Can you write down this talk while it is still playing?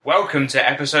Welcome to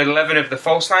episode 11 of the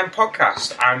False Line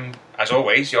podcast. I'm, as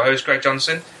always, your host, Greg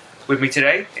Johnson. With me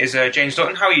today is James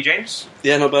Dutton. How are you, James?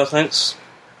 Yeah, not bad, thanks.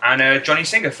 And Johnny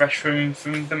Singer, fresh from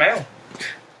the mail.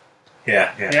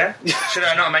 Yeah. Should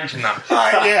I not mention that?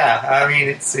 I mean,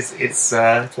 it's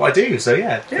what I do, so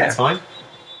yeah, that's fine.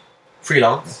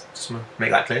 Freelance, just to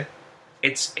make that clear.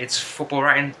 It's football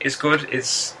writing. It's good.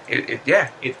 It's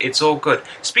all good.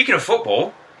 Speaking of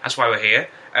football, that's why we're here.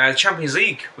 The Champions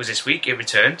League was this week. It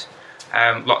returned.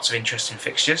 Lots of interesting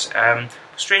fixtures.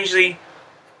 Strangely,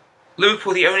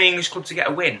 Liverpool, the only English club to get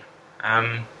a win.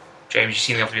 James, you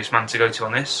seem the obvious man to go to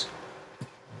on this.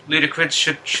 Ludogorets,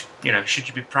 should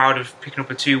you be proud of picking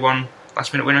up a 2-1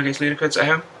 last-minute winner against Ludogorets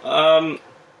at home?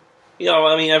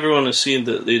 Everyone assumed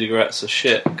that Ludogorets are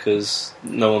shit because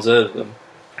no one's heard of them.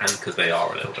 And because they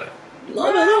are a little bit.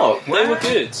 No, they're not.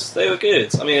 They were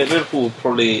good. I mean, Liverpool were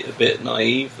probably a bit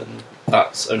naive, and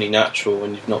that's only natural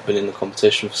when you've not been in the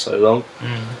competition for so long.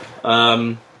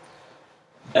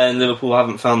 And Liverpool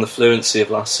haven't found the fluency of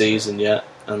last season yet,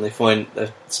 and they're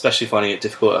especially finding it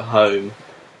difficult at home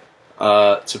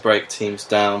to break teams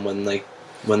down when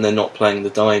they're not playing the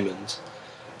diamond.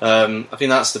 I think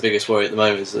that's the biggest worry at the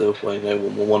moment, is that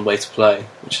Liverpool one way to play,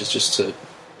 which is just to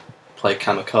play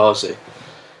kamikaze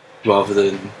rather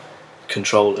than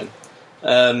controlling.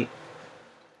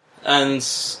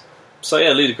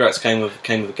 Ludogorets came with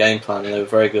a game plan, and they were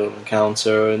very good on the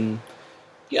counter, and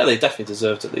yeah, they definitely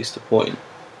deserved at least a point.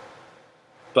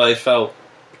 But it felt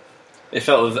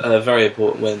a very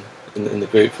important win in the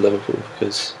group for Liverpool,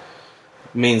 because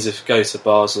it means if you go to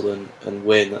Basel and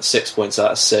win, that's 6 points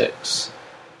out of 6.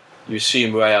 You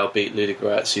assume Real beat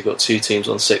Ludogorets, you've got 2 teams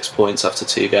on 6 points after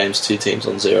 2 games, 2 teams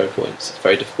on 0 points. It's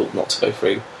very difficult not to go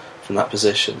through from that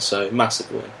position, so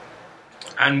massive win.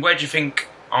 And where do you think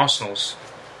Arsenal's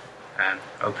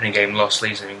opening game loss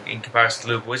leaves in comparison to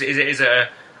Liverpool? Is it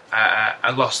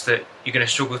a loss that you're going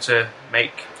to struggle to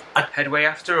make headway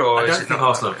after, or I don't is it think not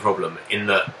Arsenal have a problem in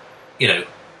that,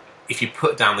 if you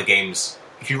put down the games,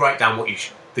 if you write down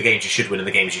the games you should win and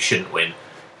the games you shouldn't win,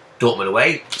 Dortmund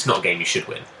away, it's not a game you should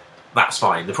win. That's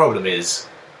fine. The problem is,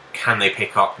 can they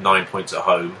pick up 9 points at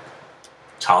home?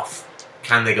 Tough.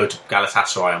 Can they go to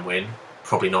Galatasaray and win?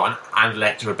 Probably not. And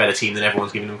Anderlecht are a better team than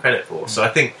everyone's giving them credit for. So I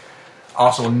think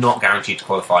Arsenal are not guaranteed to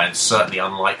qualify and certainly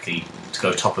unlikely to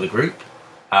go top of the group.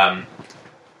 But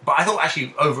I thought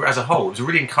actually, over as a whole, it was a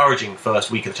really encouraging first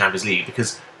week of the Champions League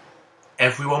because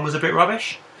everyone was a bit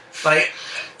rubbish. Like,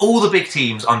 all the big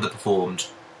teams underperformed.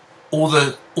 All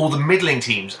the middling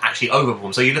teams actually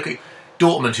overperformed. So you look at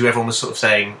Dortmund, who everyone was sort of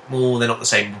saying, they're not the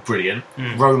same, brilliant.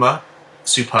 Roma,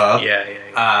 superb.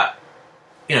 Yeah.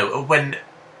 When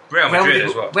Real Madrid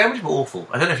as well. Real Madrid were awful.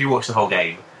 I don't know if you watched the whole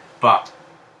game, but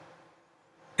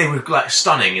they were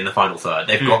stunning in the final third.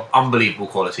 They've got unbelievable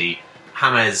quality.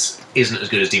 James isn't as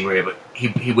good as Di Maria, but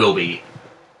he will be.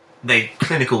 They're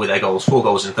clinical with their goals, 4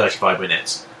 goals in 35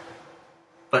 minutes.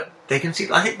 But they can see.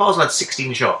 I think Basel had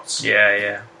 16 shots.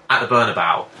 Yeah. At the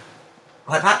Bernabeu.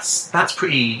 Like that's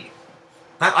pretty.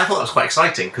 I thought that was quite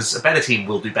exciting because a better team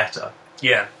will do better.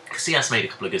 Yeah. Casillas made a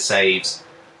couple of good saves.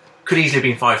 Could easily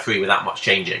have been 5-3 without much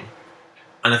changing.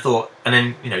 And I thought, and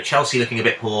then Chelsea looking a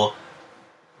bit poor.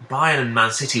 Bayern and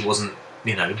Man City wasn't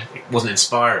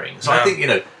inspiring. So I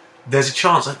think there's a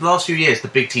chance. Like the last few years, the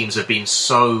big teams have been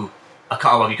so a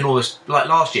cut along. You can almost, like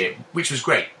last year, which was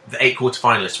great. The 8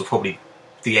 quarter-finalists were probably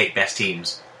the 8 best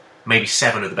teams, maybe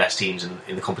 7 of the best teams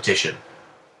in the competition.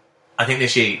 I think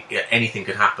this year anything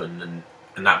could happen,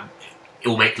 and that it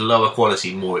will make lower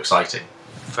quality more exciting.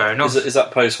 Fair enough. Is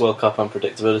that post-World Cup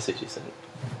unpredictability, do you think?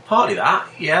 Partly that,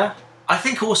 yeah. I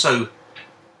think also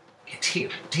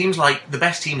teams like the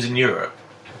best teams in Europe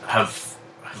have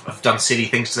done silly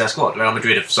things to their squad. Real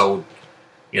Madrid have sold,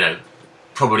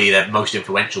 probably their most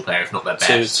influential player, if not their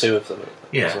best. Two of them.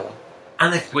 Yeah. As well.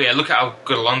 And look at how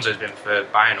good Alonso's been for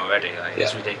Bayern already.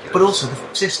 It's ridiculous. But also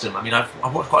the system. I mean,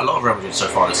 I've watched quite a lot of Real Madrid so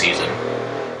far this season.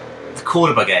 The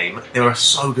Cordoba game, they were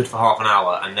so good for half an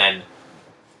hour, and then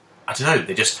I don't know.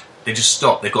 They just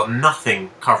stopped. They've got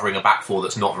nothing covering a back four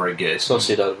that's not very good.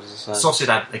 Sociedad was the same.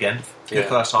 Sociedad again, good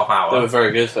first half hour. They were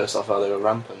very good first half hour. They were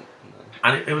rampant.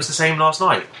 And it was the same last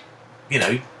night.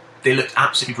 They looked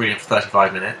absolutely brilliant for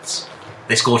 35 minutes.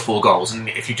 They scored 4 goals, and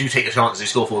if you do take the chances to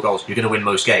score 4 goals, you're going to win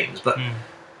most games. But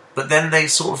then they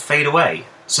sort of fade away.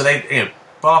 So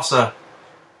Barca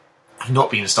have not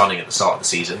been stunning at the start of the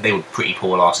season. They were pretty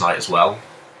poor last night as well.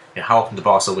 How often did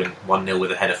Barca win 1-0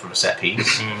 with a header from a set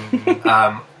piece?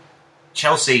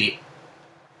 Chelsea,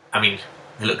 I mean,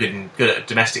 they look good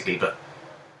domestically,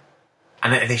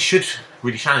 and they should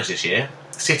really challenge this year.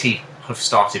 City have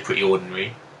started pretty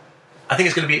ordinary. I think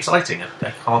it's going to be exciting.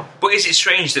 I can't. But is it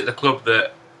strange that the club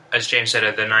that, as James said,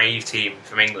 are the naive team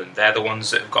from England, they're the ones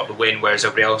that have got the win, whereas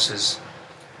everybody else has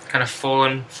kind of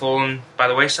fallen by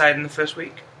the wayside in the first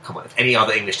week? Come on, if any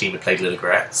other English team had played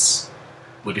Ludogorets,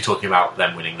 we'd be talking about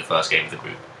them winning the first game of the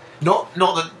group. Not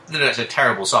that it's a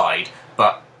terrible side,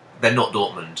 but they're not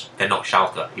Dortmund, they're not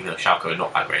Schalke, even though Schalke are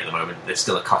not that great at the moment. They're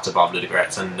still a cut above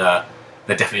Ludogorets, and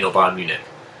they're definitely not Bayern Munich.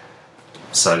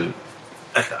 So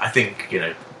I think,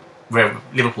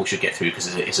 Liverpool should get through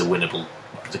because it's a winnable.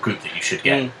 It's a group that you should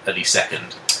get at least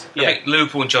second. I think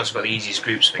Liverpool and Chelsea got the easiest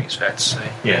groups, I think it's fair to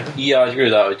say. Yeah, I agree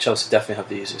with that. Chelsea definitely have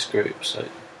the easiest group, so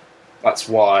that's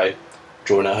why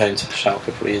drawing at home to Schalke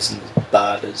probably isn't as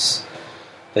bad as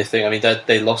they think. I mean,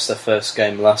 they lost their first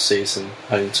game last season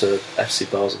home to FC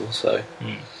Basel, so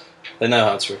they know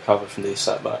how to recover from these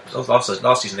setbacks.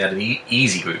 Last season they had an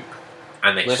easy group,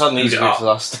 and they've had an easy group for the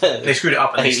last. They screwed it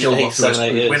up, and they still got through as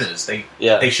group winners.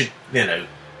 They should,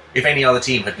 if any other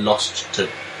team had lost to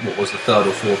what was the third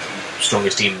or fourth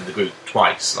strongest team in the group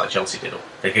twice, like Chelsea did,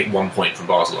 they get 1 point from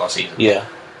Basel last season. Yeah,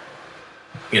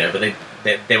 but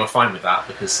they were fine with that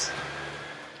because.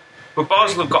 But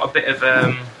Basel have got a bit of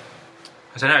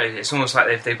I don't know. It's almost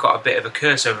like they've got a bit of a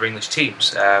curse over English teams.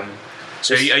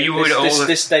 So are you worried at all?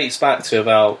 This dates back to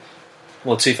about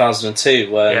 2002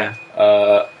 when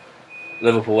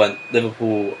Liverpool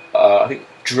I think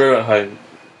drew at home.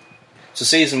 So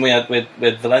season we had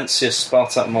Valencia,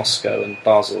 Spartak Moscow, and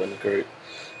Basel in the group.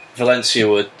 Valencia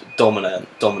were dominant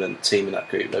team in that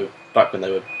group. They were, back when they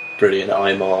were brilliant,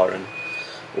 Aymar and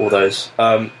all those.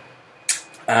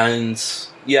 And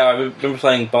yeah, I remember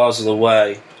playing Basel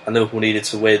away, and Liverpool needed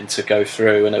to win to go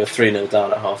through, and they were 3-0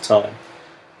 down at half time.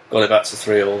 Got it back to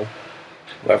 3-3,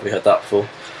 wherever we had that before.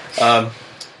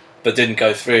 But didn't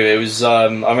go through. It was I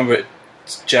remember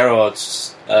Gerrard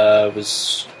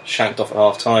was shanked off at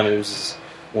half time. It was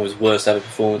one of his worst ever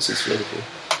performances for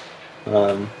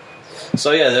Liverpool.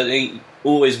 So yeah,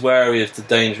 always wary of the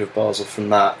danger of Basel from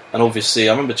that. And obviously,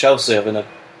 I remember Chelsea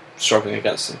struggling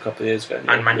against them a couple of years ago.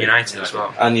 And Man United as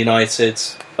well. And United,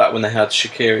 back when they had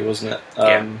Shaqiri, wasn't it?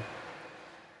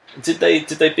 Did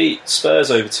they beat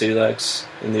Spurs over 2 legs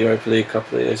in the Europa League a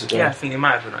couple of years ago? Yeah, I think they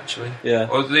might have done actually. Yeah.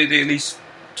 Or they at least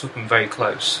took them very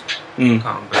close. Can't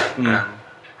remember.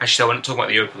 Actually, I want to talk about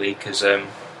the Europa League because don't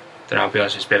know, I'll be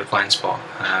honest, it's a bit of a blind spot.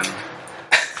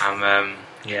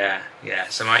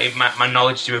 So my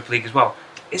knowledge of the Europa League as well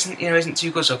isn't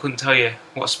too good. So I couldn't tell you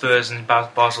what Spurs and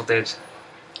Basel did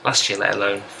last year, let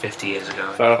alone 50 years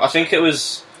ago. Fair enough. I think it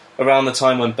was around the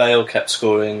time when Bale kept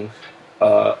scoring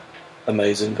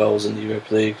amazing goals in the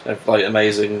Europa League, like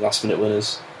amazing last-minute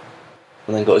winners,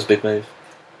 and then got his big move.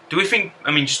 Do we think?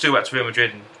 I mean, just to go back to Real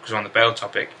Madrid because we're on the Bale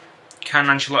topic. Can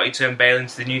Ancelotti turn Bale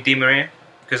into the new Di Maria?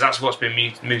 Because that's what's been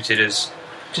mooted as.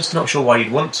 Just not sure why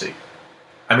you'd want to.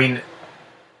 I mean,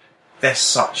 they're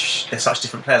such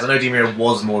different players. I know Di Maria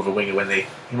was more of a winger when they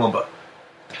came on, but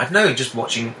I don't know. Just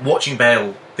watching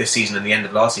Bale this season and the end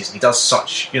of last season, he does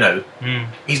such.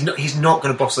 He's not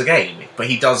going to boss the game, but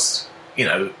he does.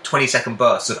 20-second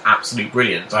bursts of absolute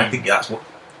brilliance. I think that's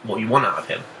what you want out of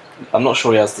him. I'm not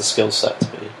sure he has the skill set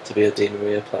to be a Di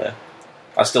Maria player.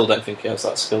 I still don't think he has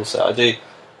that skill set. I do.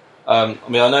 I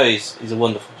know he's a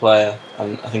wonderful player,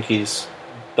 and I think he's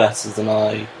better than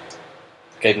I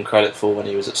gave him credit for when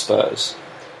he was at Spurs.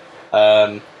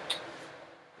 But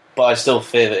I still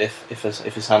fear that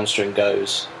if his hamstring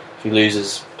goes, if he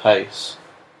loses pace,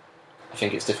 I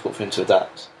think it's difficult for him to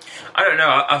adapt. I don't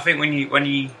know. I think when you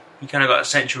kind of got a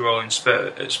central role at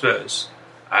Spurs.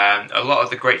 A lot of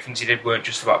the great things he did weren't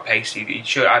just about pace. He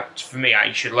showed a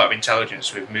lot of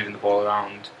intelligence with moving the ball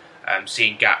around,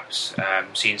 seeing gaps,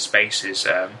 seeing spaces.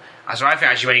 So I think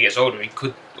actually when he gets older, he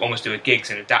could almost do a Giggs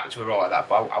and adapt to a role like that.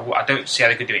 But I don't see how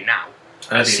they could do it now.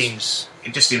 It just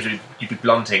seems you'd be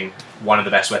blunting one of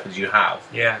the best weapons you have.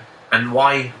 Yeah. And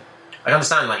why? I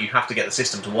understand you have to get the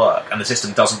system to work, and the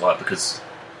system doesn't work because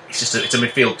it's a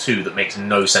midfield 2 that makes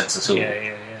no sense at all.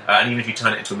 Yeah. And even if you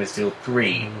turn it into a midfield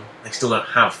 3, they still don't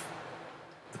have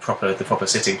the proper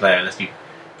sitting player unless you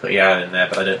put Yao in there.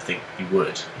 But I don't think you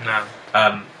would.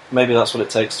 No. Maybe that's what it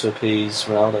takes to appease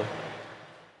Ronaldo.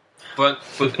 But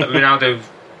Ronaldo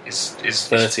is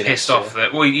pissed off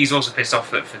that. Well, he's also pissed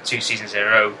off that for 2 seasons in a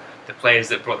row, the players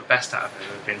that brought the best out of him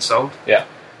have been sold. Yeah.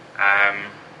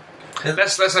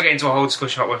 Let's not get into a whole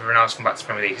discussion about whether Ronaldo's come back to the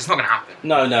Premier League. It's not going to happen.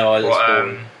 No.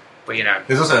 But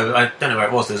there's also, I don't know where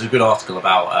it was, there's a good article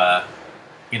about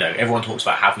everyone talks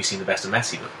about have we seen the best of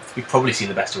Messi, but we've probably seen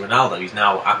the best of Ronaldo. He's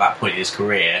now at that point in his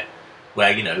career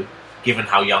where, given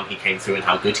how young he came through and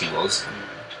how good he was,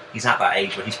 he's at that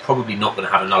age where he's probably not going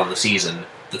to have another season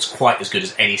that's quite as good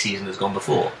as any season that's gone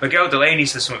before. Miguel Delaney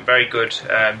said something very good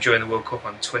during the World Cup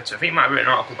on Twitter. I think he might have written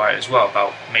an article about it as well,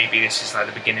 about maybe this is like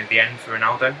the beginning of the end for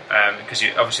Ronaldo, because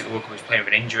obviously the World Cup was playing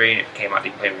with an injury, and it became like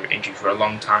he'd playing with an injury for a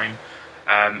long time.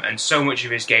 And so much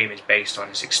of his game is based on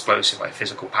his explosive, like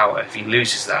physical power. If he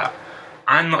loses that,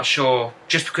 I'm not sure,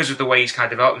 just because of the way he's kind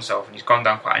of developed himself, and he's gone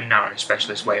down quite a narrow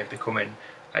specialist way of becoming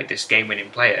like this game-winning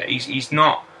player. He's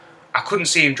not. I couldn't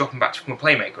see him dropping back to become a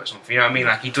playmaker or something. You know what I mean?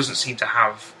 Like, he doesn't seem to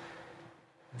have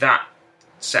that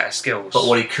set of skills. But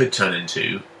what he could turn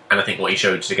into, and I think what he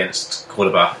showed against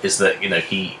Cordoba, is that if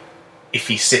he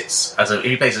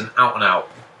plays an out-and-out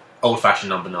old-fashioned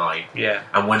number 9,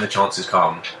 and when the chances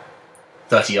come,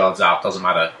 30 yards out, doesn't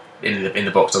matter, in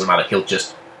the box, doesn't matter, he'll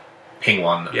just ping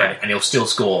one, and he'll still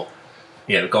score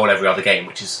a goal every other game,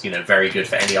 which is very good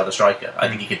for any other striker. I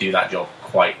think he could do that job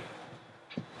quite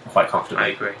comfortably. I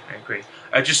agree.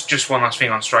 Just one last thing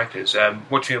on strikers.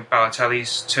 What do you think of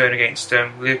Balotelli's turn against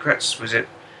Ludogorets? Was it?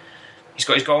 He's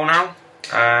got his goal now.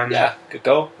 Good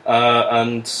goal,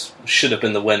 and should have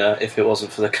been the winner if it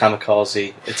wasn't for the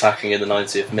kamikaze attacking in the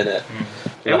 90th minute.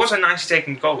 It was a nicely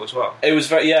taken goal as well. It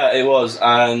was it was,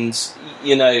 and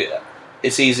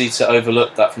it's easy to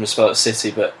overlook that from a spell at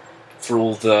City, but for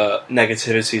all the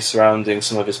negativity surrounding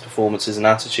some of his performances and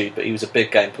attitude, but he was a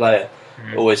big game player,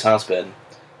 always has been.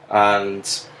 And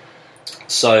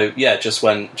so just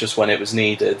when it was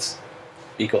needed,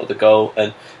 he got the goal,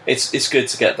 and it's good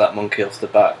to get that monkey off the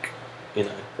back,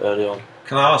 early on.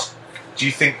 Can I ask, do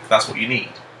you think that's what you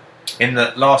need? In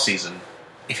the last season,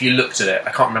 if you looked at it,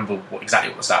 I can't remember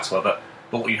exactly what the stats were, but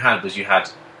what you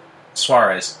had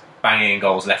Suarez banging in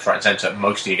goals left, right and centre,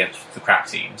 mostly against the crap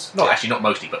teams. Actually not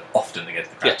mostly, but often against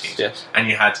the crap teams. Yes. And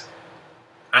you had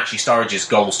actually Sturridge's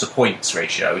goals to points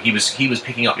ratio. He was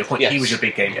picking up your points. Yes. He was your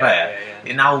big game player.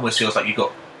 It now almost feels like you've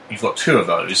got two of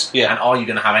those. Yeah. And are you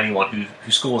going to have anyone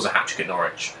who scores a hat trick at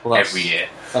Norwich every year?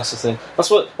 That's the thing. That's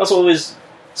what always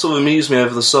sort of amused me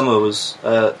over the summer was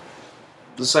the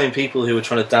same people who were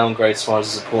trying to downgrade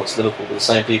Suarez's importance to Liverpool were the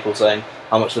same people saying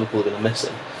how much Liverpool are going to miss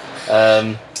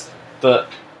him. But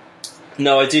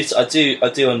no, I do take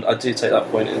that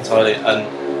point entirely,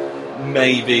 and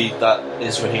maybe that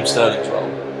is Raheem Sterling's role,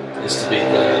 is to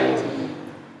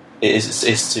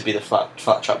be the flat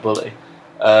track bully.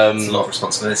 It's a lot of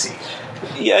responsibility.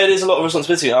 Yeah, it is a lot of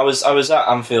responsibility. I was at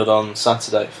Anfield on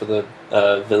Saturday for the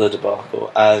Villa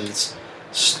debacle, and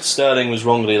Sterling was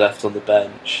wrongly left on the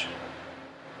bench,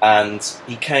 and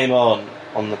he came on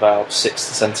about 6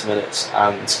 to 70 minutes,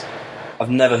 and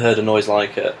I've never heard a noise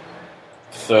like it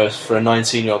for a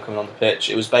 19-year-old coming on the pitch.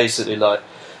 It was basically like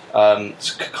a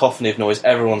cacophony of noise,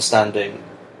 everyone standing,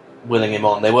 willing him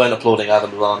on. They weren't applauding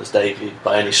Adam Lallana's debut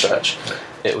by any stretch.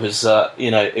 It was,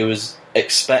 it was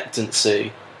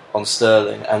expectancy on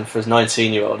Sterling, and for a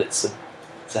 19-year-old, it's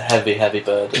a heavy, heavy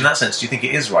burden. In that sense, do you think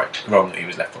it is wrong that he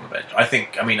was left on the bench?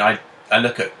 I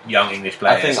look at young English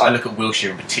players. I look at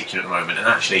Wilshere in particular at the moment, and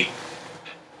actually,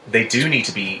 they do need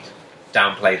to be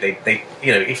downplayed. They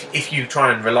if you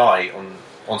try and rely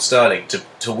on Sterling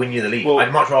to win you the league,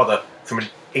 I'd much rather, from an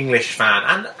English fan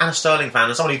and a Sterling fan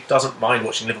and someone who doesn't mind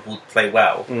watching Liverpool play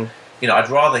well, I'd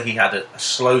rather he had a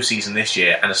slow season this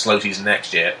year and a slow season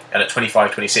next year, and at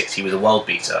 25, 26 he was a world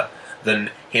beater,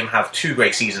 than him have 2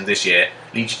 great seasons this year,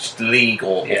 lead you to the league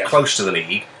or close to the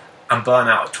league, and burn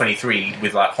out at 23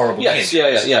 with like horrible games.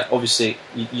 Yeah. Obviously,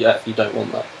 you don't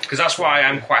want that. Because that's why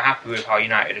I'm quite happy with how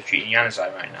United are treating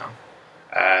Januzaj right now.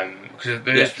 Because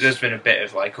there's been a bit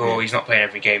of like, he's not playing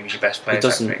every game, he's your best player. He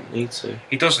doesn't need to.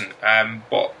 He doesn't.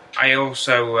 But I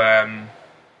also,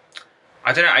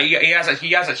 I don't know. He has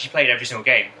actually played every single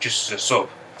game just as a sub.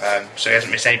 So he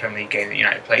hasn't missed any Premier League game that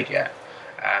United played yet.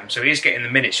 So he is getting the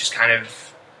minutes just kind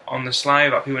of on the slide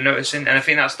without people noticing. And I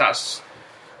think that's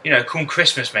come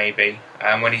Christmas maybe,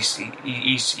 when he's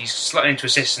slotting into a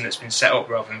system that's been set up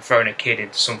rather than throwing a kid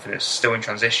into something that's still in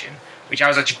transition, which I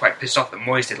was actually quite pissed off that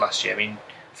Moyes did last year. I mean,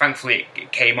 thankfully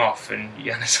it came off and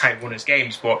Januzaj won his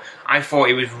games, but I thought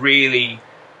it was really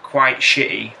quite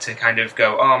shitty to kind of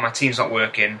go, my team's not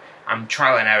working, I'm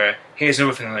trial and error, here's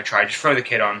another thing I'm going to try, just throw the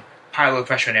kid on, pile of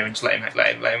pressure on him and just let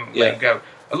him go.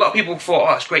 A lot of people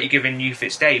thought, it's great you're giving Youth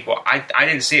its day, but I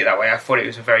didn't see it that way. I thought it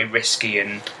was a very risky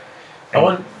and I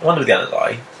wonder with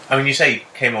Januzaj, I mean, you say he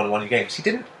came on in one of the games. He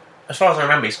didn't, as far as I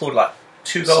remember, he scored like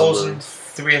 2 goals and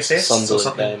 3 assists or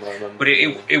something. Game, I remember. But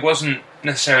it wasn't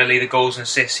necessarily the goals and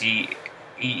assists. He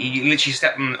literally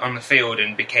stepped on the field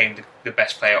and became the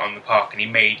best player on the park, and he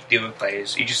made the other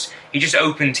players. He just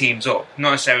opened teams up,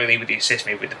 not necessarily with the assist,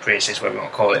 maybe with the pre-assist, whatever you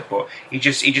want to call it. But he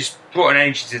just brought an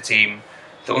energy to the team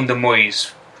that under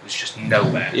Moyes was just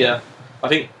nowhere. Yeah, I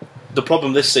think the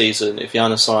problem this season, if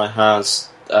Januzaj has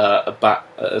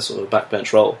a sort of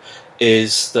backbench role,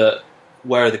 is that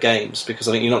where are the games? Because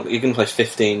I think you're going to play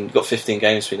 15. You've got 15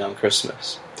 games between now and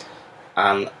Christmas,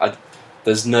 and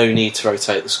there's no need to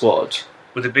rotate the squad.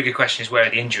 Well, the bigger question is where are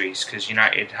the injuries? Because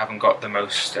United haven't got the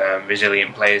most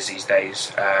resilient players these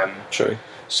days. True.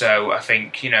 So I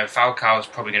think, Falcao's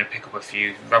probably going to pick up a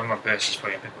few. Robin Van Persie's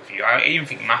probably going to pick up a few. I even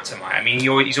think Mata might. I mean,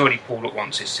 he's already pulled up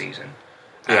once this season.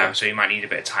 So he might need a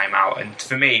bit of time out. And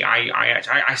for me,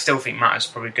 I still think Mata's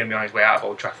probably going to be on his way out of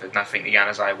Old Trafford, and I think that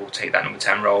Januzaj will take that number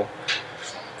 10 role.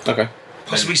 Okay.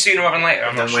 Possibly sooner rather than later,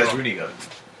 I'm not sure. Where's Rooney going?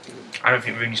 I don't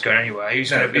think Rooney's going anywhere.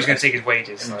 Who's going to take his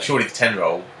wages? Like? Surely the 10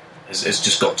 role has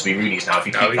just got to be Rooney's now. If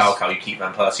you keep Falcao, you keep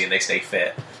Van Persie, and they stay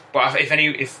fit. But if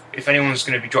anyone's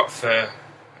going to be dropped for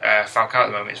Falcao at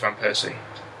the moment, it's Van Persie.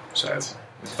 So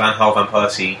Van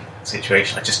Persie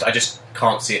situation, I just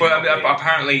can't see it. Well,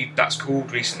 apparently that's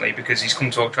cooled recently because he's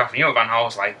come to Old Trafford. You know what Van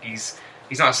Gaal's like? He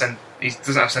doesn't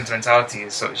have sentimentality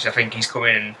as such. I think he's come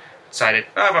in and decided,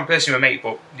 Van Persie my mate,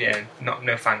 but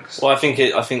no thanks. Well, I think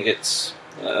he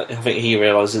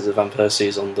realises that Van Persie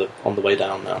is on the way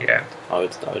down now. Yeah, I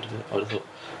would have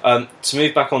thought. To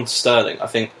move back on to Sterling, I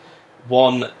think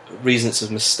one reason it's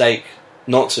a mistake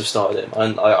not to have started him,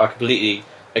 and I completely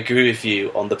agree with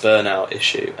you on the burnout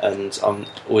issue, and I'm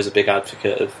always a big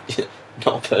advocate of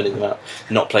not burning them out,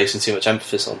 not placing too much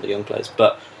emphasis on the young players.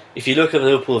 But if you look at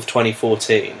Liverpool of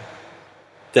 2014,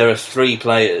 there are 3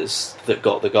 players that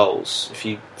got the goals.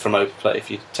 From open play, if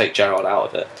you take Gerrard out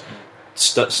of it,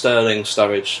 Sterling,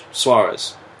 Sturridge,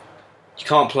 Suarez. You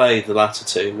can't play the latter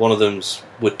 2. One of them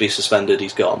would be suspended.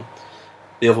 He's gone.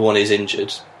 The other one is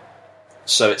injured.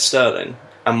 So it's Sterling,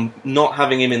 and not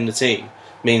having him in the team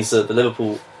means that the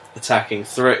Liverpool attacking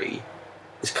 3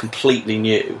 is completely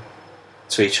new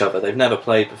to each other. They've never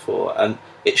played before, and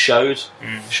it showed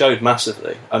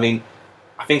massively. I mean,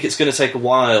 I think it's going to take a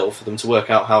while for them to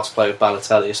work out how to play with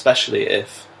Balotelli, especially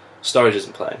if Sturridge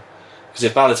isn't playing. Because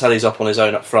if Balotelli's up on his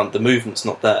own up front, the movement's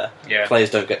not there. Yeah. Players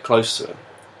don't get close to him.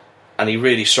 And he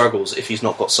really struggles if he's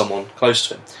not got someone close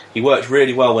to him. He worked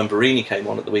really well when Barini came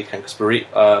on at the weekend,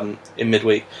 in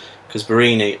midweek, because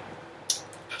Barini,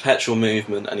 perpetual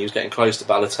movement, and he was getting close to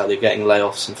Balotelli, getting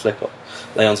lay-ons and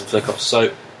flick-offs.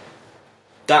 So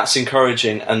that's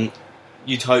encouraging, and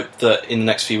you'd hope that in the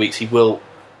next few weeks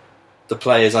the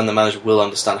players and the manager will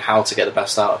understand how to get the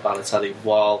best out of Balotelli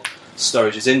while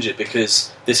Sturridge is injured,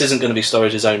 because this isn't going to be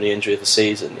Sturridge's only injury of the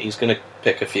season. He's going to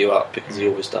pick a few up because he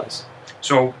always does.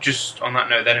 So just on that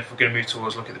note then, if we're going to move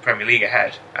towards look at the Premier League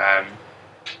ahead,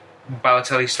 will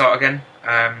Balotelli start again,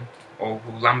 or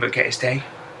will Lambert get his day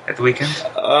at the weekend?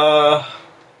 I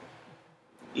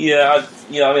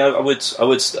would.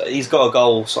 He's got a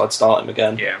goal, so I'd start him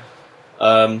again. Yeah.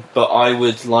 But I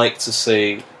would like to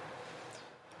see.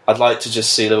 I'd like to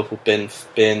just see Liverpool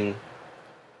bin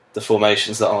the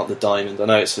formations that aren't the diamond. I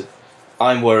know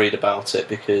I'm worried about it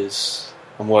because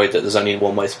I'm worried that there's only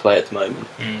one way to play at the moment,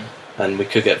 and we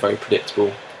could get very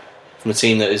predictable from a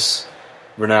team that is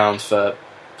renowned for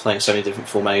playing so many different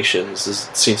formations. There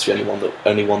seems to be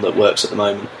only one that works at the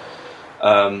moment.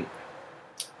 And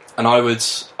I would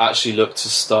actually look to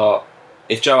start,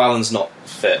 if Joe Allen's not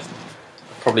fit,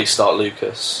 I'd probably start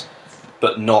Lucas,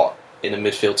 but not in a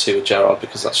midfield 2 with Gerrard,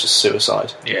 because that's just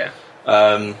suicide. Yeah.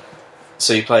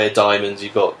 So you play a diamond,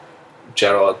 you've got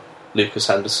Gerrard, Lucas,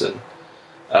 Henderson,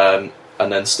 and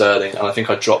then Sterling, and I think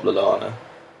I'd drop Lallana.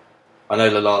 I know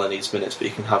Lallana needs minutes, but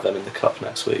you can have them in the cup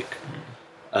next week.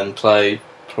 And I'd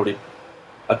probably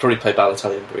play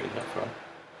Balotelli and Barini up front.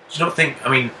 Do you not think, I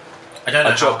mean, I don't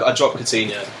know. I'd drop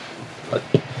Coutinho.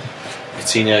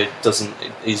 Coutinho doesn't,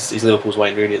 he's Liverpool's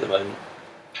Wayne Rooney at the moment.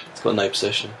 He's got no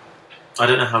position. I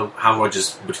don't know how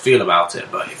Rodgers would feel about it,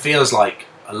 but it feels like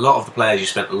a lot of the players you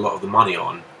spent a lot of the money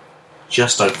on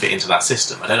just don't fit into that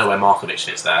system. I don't know where Markovic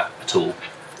fits there at all.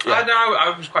 Yeah.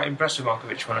 I was quite impressed with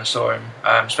Markovic when I saw him,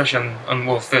 especially on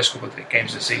the first couple of the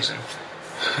games of the season.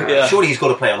 Surely he's got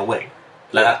to play on a wing.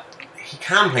 He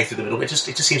can play through the middle, but it just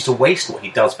seems to waste what he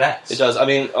does best. It does. I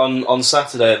mean, on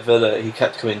Saturday at Villa, he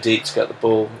kept coming deep to get the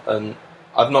ball, and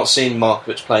I've not seen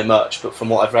Markovic play much, but from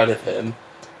what I've read of him,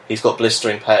 he's got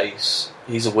blistering pace.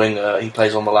 He's a winger. He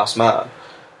plays on the last man.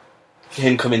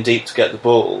 Him coming deep to get the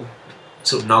ball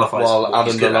sort of nullifies while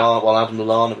Adam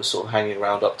Lallana was sort of hanging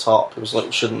around up top. It was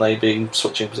like, shouldn't they be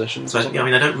switching positions? So, I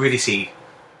mean, I don't really see,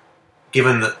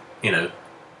 given that,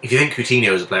 if you think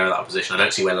Coutinho is a player of that position, I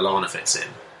don't see where Lallana fits in.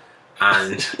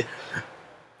 And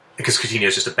because Coutinho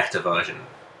is just a better version.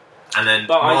 And then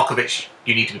Markovic,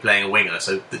 you need to be playing a winger.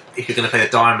 So if you're going to play the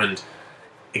diamond,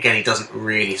 again, he doesn't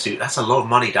really suit. That's a lot of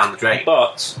money down the drain.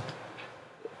 But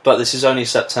this is only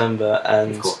September,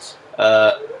 and of course.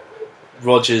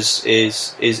 Rodgers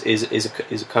is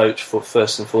a coach for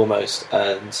first and foremost,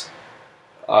 and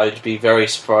I'd be very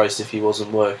surprised if he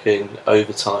wasn't working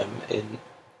overtime in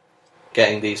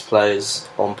getting these players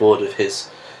on board with his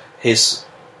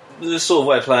the sort of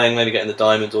way of playing, maybe getting the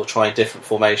diamond or trying different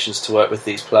formations to work with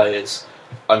these players.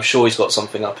 I'm sure he's got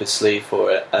something up his sleeve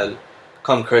for it, and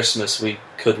come Christmas we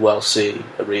could well see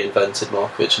a reinvented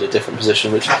Markovic in a different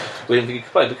position, which we didn't think he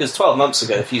could play, because 12 months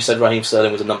ago if you said Raheem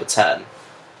Sterling was a number 10,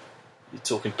 you're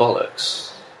talking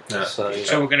bollocks. Yeah. So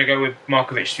we're going to go with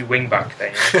Markovic to wing back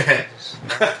then.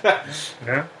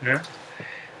 Yeah? No.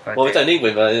 Well, we don't need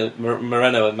wing back.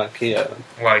 Moreno and Manquillo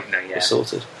Well, no, yeah, are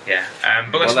sorted. yeah.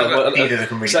 But let's Neither of them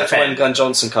can really Except for when defend. Glenn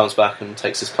Johnson comes back and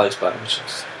takes his place back, which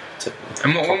is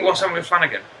typical. And what's happening with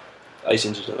Flanagan? He's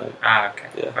injured at the moment. Okay,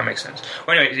 Yeah. that makes sense.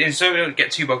 Well, anyway, so we don't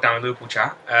get too bogged down with Liverpool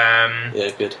chat.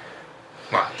 Yeah, good.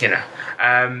 Well,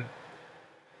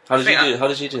 How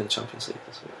did you do in the Champions League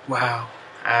this week? wow.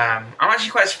 I'm actually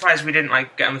quite surprised we didn't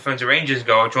get on the phone to Rangers and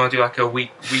go, do you want to do a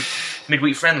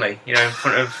midweek friendly, in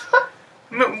front of...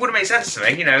 Wouldn't make sense to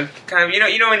me, kind of, in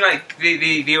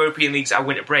the European leagues at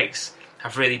winter breaks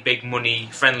have really big money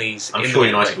friendlies. I'm in sure the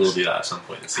United breaks. will do that at some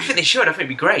point this I season. think they should. I think it'd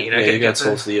be great. Yeah, you're going to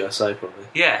talk to the USA probably.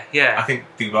 Yeah. I think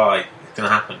Dubai is going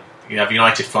to happen. You have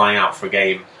United flying out for a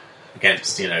game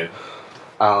against, Al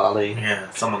Ali.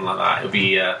 someone like that. It would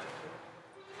be. I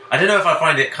don't know if I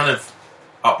find it kind of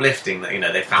uplifting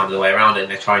that they found a way around it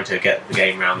and they're trying to get the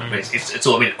game around. It's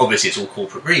all. I mean, obviously it's all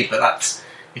corporate greed, but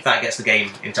if that gets the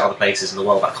game into other places in the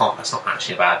world, that's not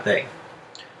actually a bad thing.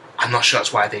 I'm not sure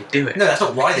that's why they do it. No, that's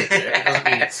not why they do it. It doesn't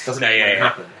mean it doesn't mean it won't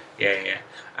happen. Yeah.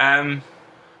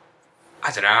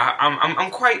 I don't know.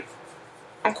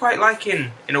 I'm quite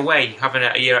liking, in a way, having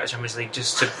a year at the Champions League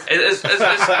just to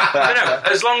I don't know,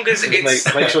 as long as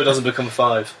it's Make sure it doesn't become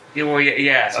 5.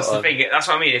 Yeah. That's the thing. That's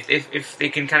what I mean. If they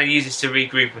can kind of use this to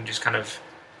regroup and just kind of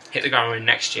hit the ground running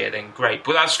next year, then great.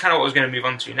 But that's kind of what I was going to move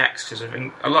on to next, because I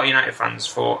think a lot of United fans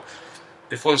thought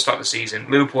before the start of the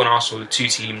season, Liverpool and Arsenal were the two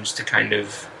teams to kind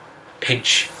of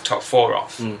pinch top 4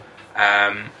 off.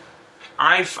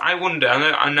 I wonder.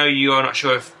 I know you are not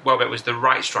sure if Welbeck was the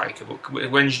right striker, but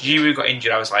when Giroud got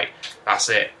injured, I was like, "That's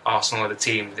it. Arsenal are the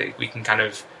team that we can kind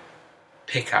of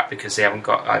pick at because they haven't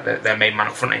got their main man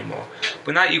up front anymore."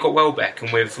 But now you've got Welbeck,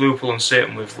 and with Liverpool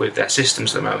uncertain with their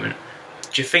systems at the moment,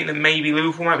 do you think that maybe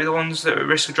Liverpool might be the ones that are at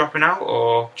risk of dropping out,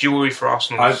 or do you worry for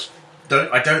Arsenal?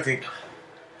 I don't think.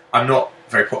 I'm not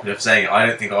very popular for saying it. I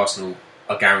don't think Arsenal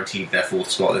are guaranteed their 4th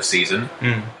spot this season.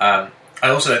 I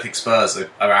also don't think Spurs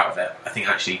are out of it. I think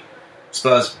actually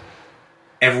Spurs,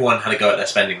 everyone had a go at their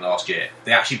spending last year.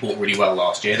 They actually bought really well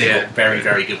last year. They got very,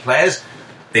 very good players.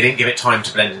 They didn't give it time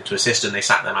to blend into a system. They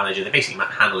sacked their manager. They basically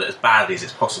handled it as badly as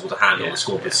it's possible to handle a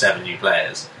squad with 7 new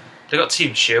players. They got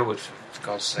Team Sherwood, for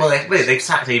God's sake. Well, they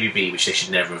sacked ABB, which they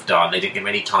should never have done. They didn't give him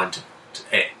any time to...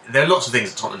 There are lots of things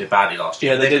that Tottenham did badly last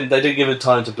year. Yeah, they didn't give him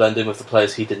time to blend in with the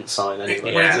players he didn't sign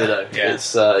anyway. It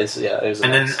was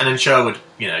and then Sherwood,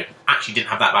 actually didn't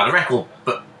have that bad a record.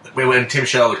 But when Tim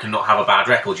Sherwood cannot have a bad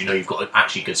record, you've got an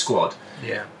actually good squad.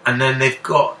 Yeah. And then they've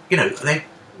got, you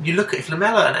look at if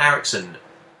Lamela and Ericsson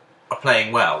are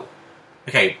playing well.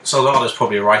 Okay, Soldado's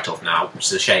probably a write-off now, which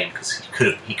is a shame because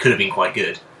he could have been quite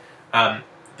good. But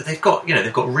they've got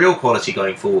real quality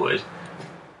going forward.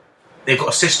 They've got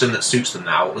a system that suits them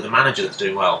now with a manager that's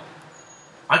doing well.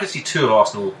 I could see 2 of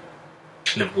Arsenal,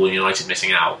 Liverpool and United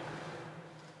missing out.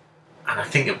 And I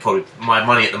think my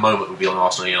money at the moment would be on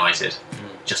Arsenal and United.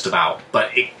 Just about.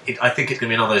 But I think it's going to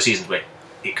be another of those seasons where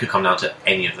it could come down to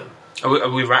any of them. Are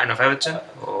we writing off Everton?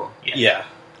 Or? Yeah.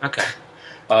 Okay.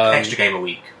 Extra game a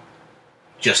week.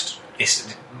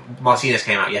 Martinez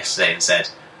came out yesterday and said,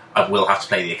 I will have to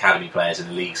play the academy players in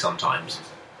the league sometimes.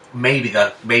 Maybe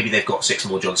they've got 6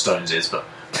 more John Stoneses, but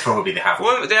probably they haven't.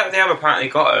 Well, they have apparently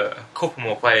got a couple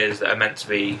more players that are meant to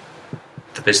be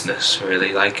the business,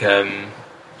 really. Well,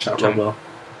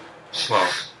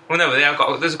 no, they have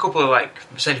got. There's a couple of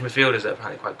central midfielders that are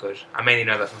apparently quite good. I mainly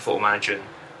know that from Football Manager, and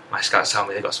my scouts tell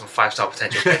me they've got some 5-star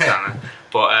potential players down there.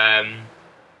 But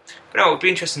no, it'd be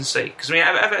interesting to see, because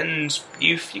Everton's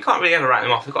youth, you can't really ever write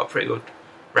them off. They've got a pretty good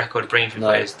record of bringing through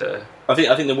players that. I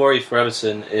think the worry for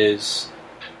Everton is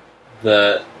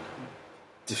that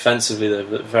defensively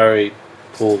they're very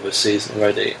poor this season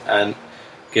already, and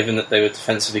given that they were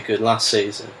defensively good last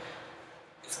season,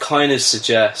 it kind of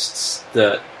suggests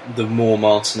that the more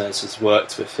Martinez has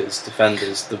worked with his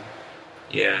defenders,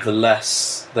 the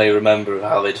less they remember of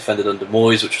how they defended under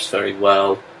Moyes, which was very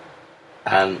well,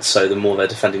 and so the more they're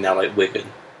defending now like Wigan.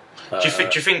 Do you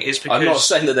think it's because... I'm not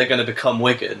saying that they're going to become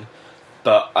Wigan,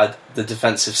 but the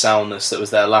defensive soundness that was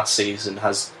there last season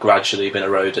has gradually been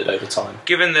eroded over time.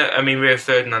 Given that, Rio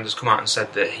Ferdinand has come out and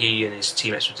said that he and his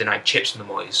teammates were denied chips from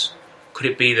the Moyes, could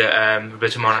it be that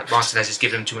Roberto Martinez is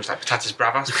giving them too much patatas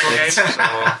bravas before games?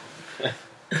 Or...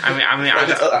 I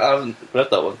haven't read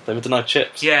that one. They were denied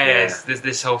chips. Yeah.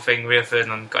 This whole thing, Rio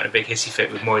Ferdinand got in a big hissy fit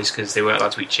with Moyes because they weren't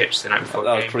allowed to eat chips the night before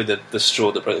the game. That was probably the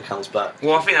straw that broke the camel's back.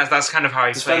 Well, I think that's kind of how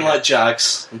he played. Spend like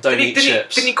Jags and don't eat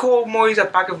chips. Didn't he call Moyes a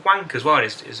bag of wank as well in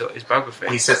his biography?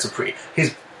 He said some pretty...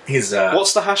 His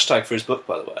What's the hashtag for his book,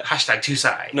 by the way? Hashtag 2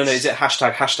 sides. No, is it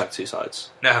hashtag 2 sides?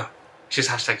 No, it's just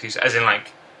hashtag 2 sides, as in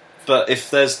like... But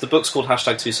if the book's called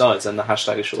hashtag 2 sides, then the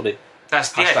hashtag is surely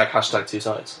that's hashtag 2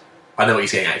 sides. I know what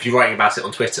he's getting at. If you're writing about it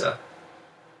on Twitter...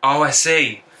 Oh, I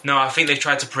see. No, I think they've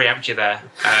tried to preempt you there.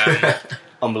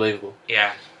 Unbelievable.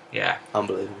 Yeah.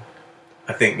 Unbelievable.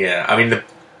 I think,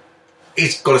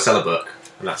 he's got to sell a book,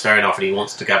 and that's fair enough, and he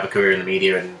wants to have a career in the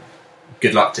media, and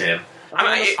good luck to him.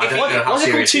 I don't know how why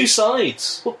serious 2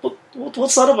 sides?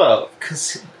 What's that about?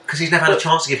 Because he's never had a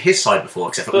chance to give his side before,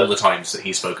 except for all the times that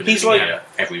he's spoken in the media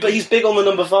every week. But he's big on the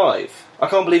number 5. I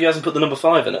can't believe he hasn't put the number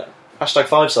 5 in it. Hashtag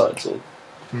 5 sides. Or...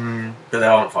 But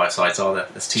there aren't 5 sides, are there?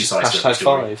 There's 2 sides. Hashtag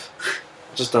 5.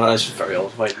 Just don't know. It's very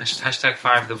old. Wait. Hashtag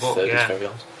 5 the book. It's very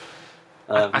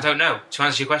old. I don't know. To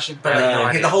answer your question,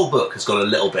 but the whole book has gone a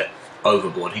little bit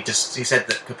overboard. He said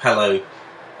that Capello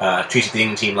treated the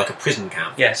England team like a prison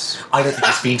camp. Yes. I don't think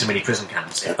he's been to many prison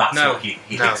camps. If that's what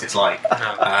he thinks it's like.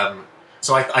 No.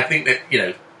 So I think that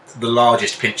the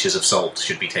largest pinches of salt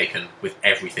should be taken with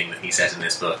everything that he says in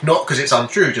this book. Not because it's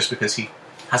untrue, just because he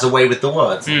has a way with the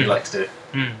words and he likes to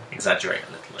exaggerate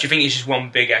a little bit. Do you think it's just one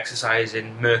big exercise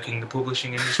in murking the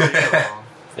publishing industry?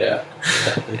 Yeah,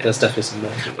 there's definitely some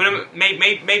there. Well,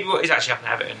 maybe what is actually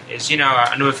happening at Everton is,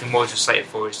 another thing Moyes was slated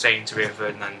for is saying to Rio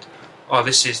Ferdinand, "Oh,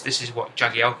 this is what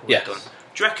Jaggy Elka would have done."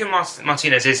 Do you reckon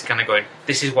Martinez is kind of going,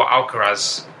 "This is what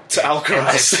Alcaraz to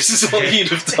Alcaraz? This is what you'd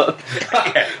have done."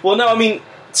 Yeah. Well, no, I mean,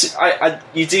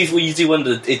 you do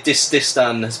wonder.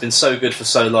 Distan has been so good for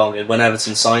so long, and when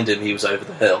Everton signed him, he was over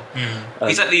the hill.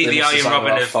 He's like the Arjen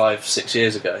Robben of 5-6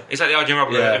 years ago. He's like the Arjen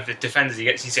Robben of the defenders. He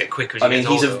gets quicker as he gets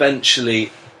he's older.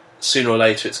 Eventually, sooner or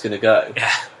later, it's going to go.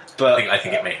 Yeah, but I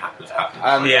think it may happen.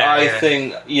 And I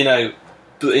think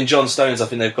in John Stones, I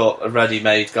think they've got a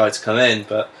ready-made guy to come in,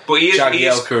 but Jaggy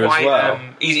Elka as well.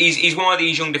 He's one of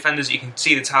these young defenders that you can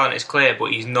see the talent is clear,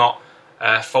 but he's not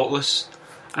faultless.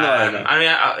 No.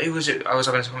 I was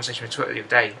having a conversation with Twitter the other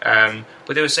day,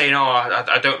 but they were saying,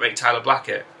 I don't rate Tyler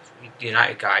Blackett, the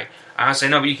United guy. And I was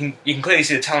saying, no, but you can clearly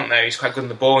see the talent there. He's quite good on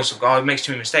the ball and stuff. He makes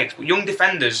too many mistakes. But young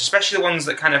defenders, especially the ones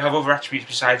that kind of have other attributes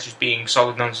besides just being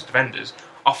solid non-defenders,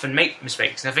 often make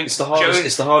mistakes. And I think it's the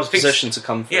hardest position to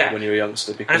come through when you're a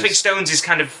youngster. Because and I think Stones is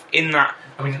kind of in that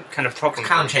kind of problem.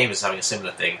 Callum Chambers is having a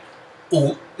similar thing.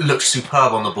 Looks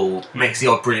superb on the ball, makes the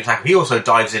odd brilliant tackle. He also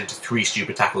dives into 3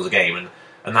 stupid tackles a game,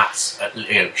 and that's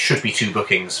should be 2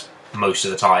 bookings most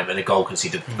of the time, and a goal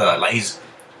conceded third. Like he's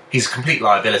a complete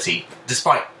liability,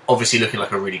 despite obviously looking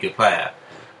like a really good player.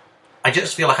 I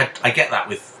just feel like I get that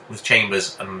with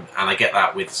Chambers and I get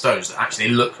that with Stones, that actually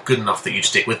they look good enough that you'd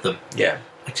stick with them. Yeah.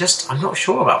 I'm not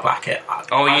sure about Blackett.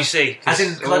 You see, as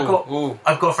in, I've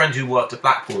got a friend who worked at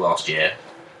Blackpool last year,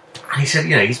 and he said,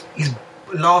 he's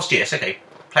last year. It's okay.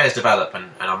 Players develop, and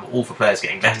I'm all for players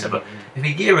getting better. But if a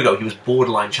year ago he was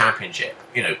borderline championship,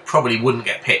 probably wouldn't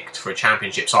get picked for a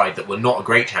championship side that were not a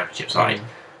great championship side.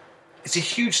 It's a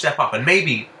huge step up, and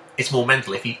maybe it's more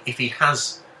mental. If he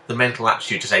has the mental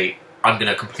aptitude to say, I'm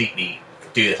going to completely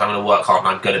do this, I'm going to work hard, and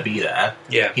I'm going to be there.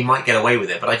 Yeah, he might get away with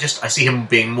it. But I see him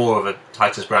being more of a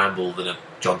Titus Bramble than a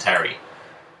John Terry.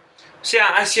 See,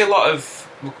 I see a lot of.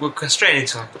 We're straight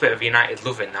into a bit of United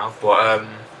loving now, but.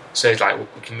 So it's like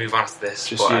we can move on after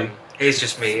this. It's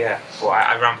just me, yeah. But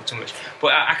I ramble too much.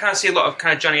 But I kind of see a lot of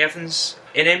kind of Johnny Evans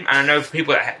in him, and I know for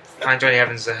people that find Johnny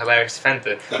Evans a hilarious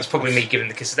defender, it's probably me giving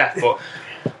the kiss of death. But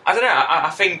I don't know. I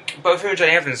think both him and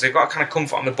Johnny Evans, they've got a kind of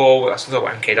comfort on the ball. That's a little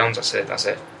what MK Dons. That's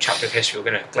a chapter of history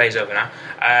we're going to glaze over now.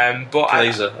 Over.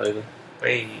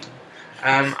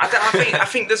 I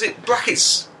think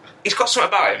Brackett's. He's got something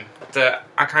about him that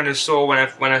I kind of saw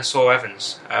when I saw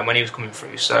Evans when he was coming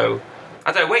through. So.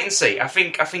 I don't know, wait and see. I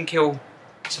think he'll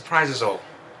surprise us all.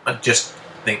 I just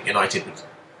think United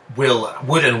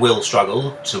would and will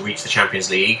struggle to reach the Champions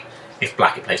League if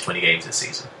Blackett plays 20 games this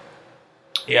season.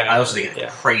 Yeah, I also think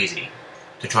it's crazy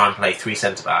to try and play 3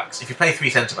 centre-backs. If you play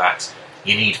 3 centre-backs,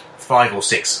 you need 5 or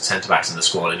 6 centre-backs in the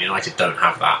squad, and United don't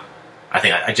have that. I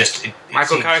think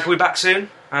Michael Carrick will be back soon.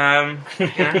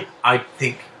 I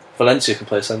think Valencia can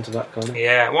play centre-back, can't he?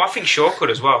 Yeah, well, I think Shaw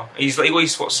could as well. He's what,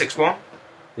 6'1"?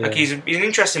 Like he's an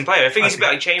interesting player. I think he's a bit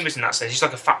like Chambers in that sense. He's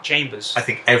like a fat Chambers. I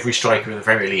think every striker in the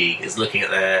Premier League is looking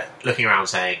around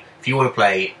saying, if you want to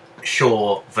play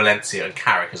Shaw, Valencia and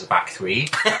Carrick as a back three,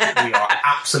 we are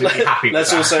absolutely happy with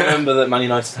Let's that. also remember that Man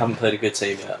United haven't played a good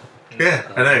team yet.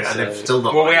 Yeah, I know, and they've still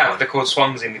not. Well, we won have. one. They're called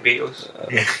Swansea and they beat us.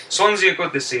 Yeah. Swansea are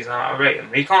good this season. I rate them.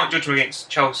 You can't judge them against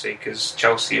Chelsea because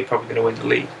Chelsea are probably going to win the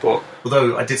league. But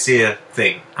Although I did see a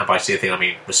thing, and by see a thing I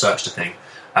mean researched a thing.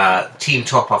 Team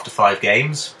top after 5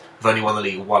 games have only won the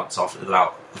league once after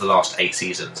the last 8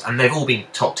 seasons, and they've all been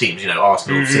top teams. You know,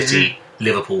 Arsenal, City,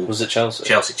 Liverpool. Was it Chelsea?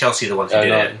 Chelsea are the ones who did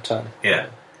 9, it. 10. Yeah,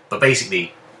 but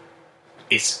basically,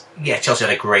 Chelsea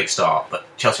had a great start, but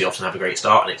Chelsea often have a great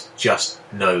start, and it's just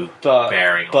no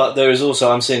bearing. But there is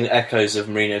also, I'm seeing echoes of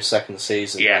Mourinho's second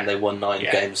season, Yeah. and they won 9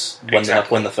 games. When Exactly.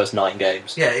 they won the first 9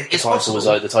 games, Yeah, the it's title possible. was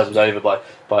over. The title was over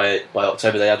by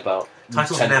October. They had about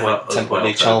Title's 10 never point over by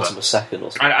lead. October. Charlton was second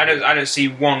or something. I don't see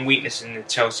one weakness in the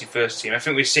Chelsea first team. I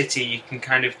think with City you can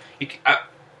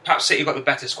perhaps City got the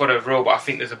better squad overall, but I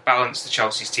think there's a balance to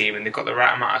Chelsea's team and they've got the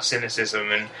right amount of cynicism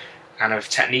and kind of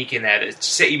technique in there that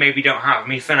City maybe don't have. I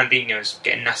mean, Fernandinho's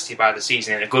getting nasty by the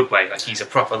season in a good way. Like he's a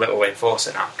proper little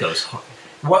enforcer now. Goes.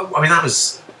 That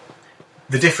was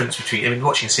the difference between. I mean,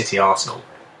 watching City Arsenal.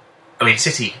 I mean,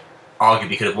 City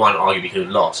arguably could have won, arguably could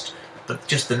have lost, but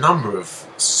just the number of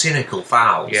cynical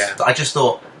fouls. Yeah. That I just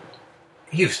thought,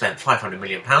 you've spent £500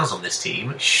 million on this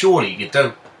team. Surely you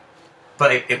don't.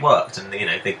 But it worked, and you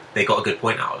know they got a good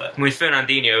point out of it. I mean,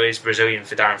 Fernandinho is Brazilian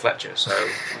for Darren Fletcher, so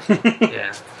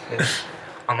yeah.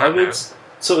 On I that would note,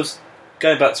 sort of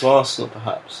going back to Arsenal,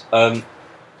 perhaps. I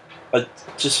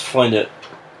just find it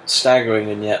staggering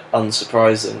and yet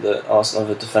unsurprising that Arsenal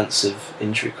have a defensive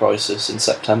injury crisis in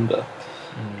September,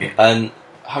 and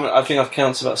I think I've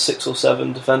counted about 6 or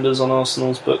 7 defenders on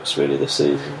Arsenal's books really this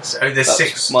season. So there's That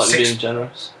six, might be six, being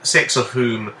generous. 6 of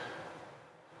whom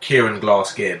Kieran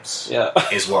Glass-Gibbs Yeah.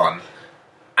 is one,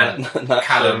 and That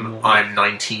Callum film, I'm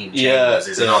 19 Chambers Yeah,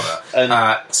 is yeah. another.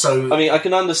 And- So I mean, I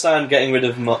can understand getting rid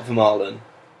of Vermaelen.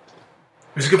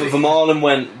 it was a good, But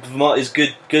Vermaelen is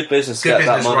good business to good get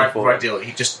that business, money right, for. right deal.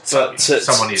 He just But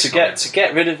someone needs to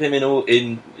get rid of him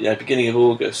in beginning of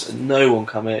August and no one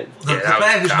come in. The Yeah, that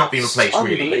player was who's not been replaced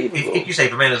really. unbelievable. If you say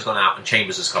Vermeulen's gone out and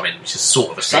Chambers has come in, which is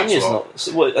sort of a safe Sanya's swap, not.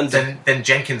 So what, and then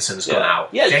Jenkinson's gone out.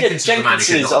 Yeah, Jenkinson's the man who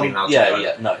should not have been allowed to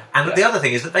go. no. And yeah. the other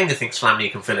thing is that Wenger thinks Flamini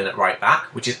can fill in at right back,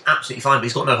 which is absolutely fine, but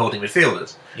he's got no holding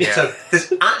midfielders. Yeah. So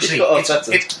there's actually He's got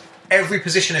Arteta. it's every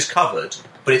position is covered,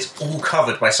 but it's all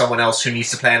covered by someone else who needs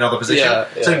to play another position. Yeah,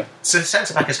 yeah. So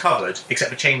centre back is covered,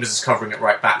 except for Chambers is covering at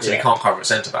right back, so he Yeah. can't cover at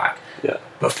centre back. Yeah,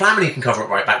 But Flamini can cover at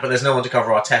right back, but there's no one to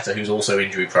cover Arteta, who's also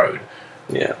injury prone.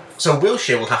 yeah. So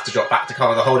Wilshere will have to drop back to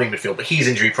cover the holding midfield, but he's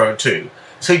injury prone too.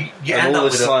 So you And end all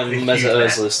up this with time, a huge Mesut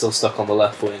mess, Ozil is still stuck on the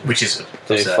left wing, which is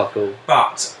doing absurd. fuck all.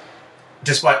 But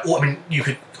despite all, I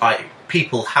mean,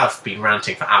 people have been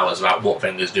ranting for hours about what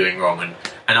Wenger's doing wrong,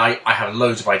 and I have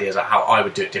loads of ideas about how I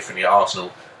would do it differently at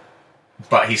Arsenal.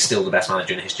 But he's still the best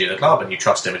manager in the history of the club, and you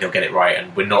trust him, and he'll get it right.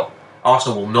 And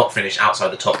Arsenal will not finish outside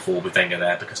the top 4 with Wenger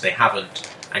there because they haven't,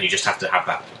 and you just have to have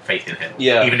that faith in him.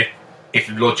 Yeah. Even if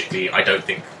logically, I don't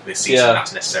think this season Yeah.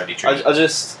 that's necessarily true. I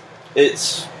just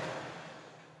it's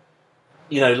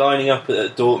lining up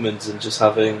at Dortmund and just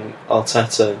having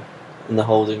Arteta in the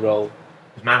holding role.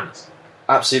 It's madness.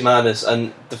 Absolute madness,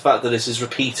 and the fact that this is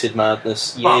repeated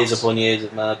madness, years But- upon years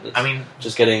of madness. I mean,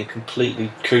 just getting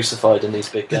completely crucified in these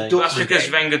big The games. Dortmund that's because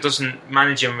game. Wenger doesn't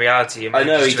manage in reality. I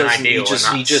know he to an doesn't. ideal,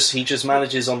 He just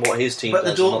manages on what his team But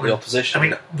the does, and not the Dortmund- opposition. I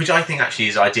mean, which I think actually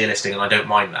is idealistic, and I don't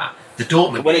mind that. The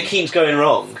Dortmund when game, it keeps going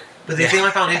wrong, but the thing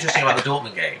I found interesting about the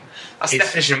Dortmund game that's the is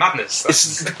definition of madness.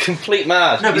 it's complete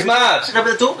mad. No, He's but- mad. No,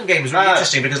 but the Dortmund game was really Mad.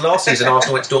 interesting because last season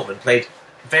Arsenal went to Dortmund, played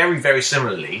very, very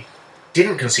similarly,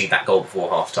 didn't concede that goal before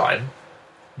half time,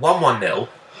 won 1-0.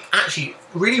 Actually,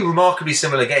 really remarkably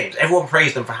similar games. Everyone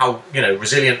praised them for how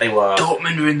resilient they were.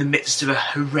 Dortmund are in the midst of a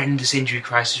horrendous injury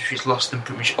crisis, which has lost them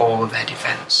pretty much all of their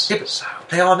defence. Yeah, but So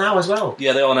they are now as well.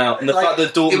 Yeah, they are now. And the Like, fact that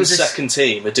it Dortmund's was this- second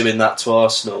team are doing that to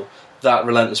Arsenal, that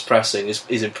relentless pressing is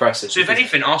impressive. if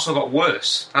anything, Arsenal got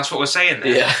worse. That's what we're saying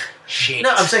there. Yeah. Shit. No,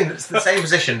 I'm saying it's the same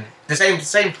position, the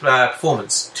same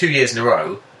performance 2 years in a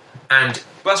row, and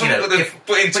But that's what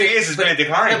but in 2 years there's been a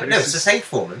decline. No, but no, it's the same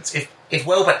performance. If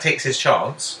Welbeck takes his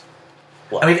chance,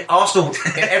 I mean, Arsenal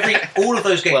in all of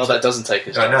those games. Well, that doesn't take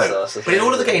his I chance. know, That's the but in thing.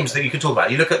 all of the games that you can talk about,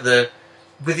 you look at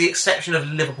with the exception of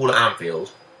Liverpool at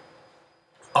Anfield,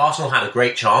 Arsenal had a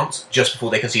great chance just before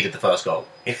they conceded the first goal.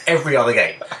 In every other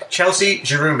game, Chelsea,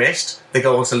 Giroud missed. They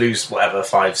go on to lose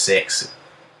 5-6.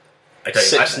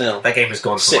 6-0. That game has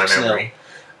gone from my 6-0. memory.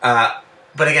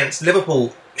 But against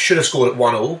Liverpool, should have scored at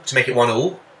 1-1 to make it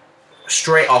 1-1.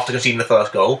 straight after conceding the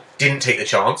first goal, didn't take the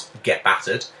chance, get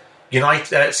battered.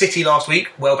 City last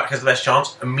week, Welbeck has the best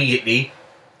chance, immediately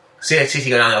City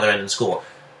go down the other end and score.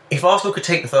 If Arsenal could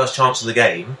take the first chance of the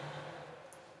game,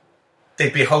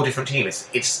 they'd be a whole different team.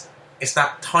 It's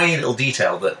that tiny little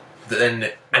detail that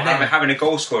then having a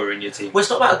goal scorer in your team. Well, it's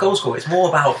not about a goal scorer. It's more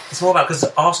about because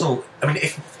Arsenal. I mean,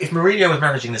 if Mourinho was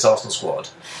managing this Arsenal squad,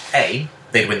 A,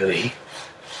 they'd win the league,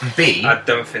 and B, I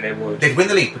don't think they would. They'd win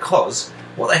the league because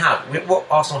what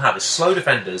Arsenal have is slow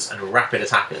defenders and rapid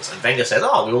attackers. And Wenger says,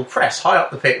 we will press high up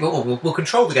the pitch. We'll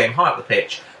control the game high up the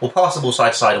pitch. We'll pass the ball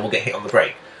side to side and we'll get hit on the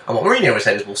break. And what Mourinho has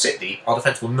said is, we'll sit deep. Our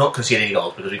defence will not concede any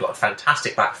goals because we've got a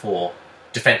fantastic back four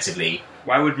defensively.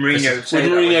 Why would Mourinho say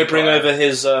that? Would Mourinho bring over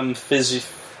his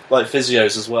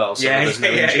physios as well? So Yeah.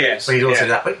 But he'd also do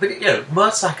that. But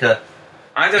Mertesacker.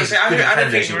 I don't think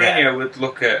defenders you get. Mourinho would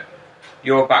look at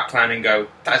your backline and go,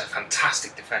 "That is a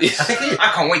fantastic defence. I think he-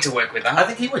 I can't wait to work with that." I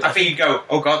think he would. I think he'd go,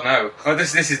 "Oh God, no! Oh,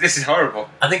 this is horrible."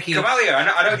 I think he. Cavalier,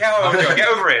 I don't care how I'm doing. Get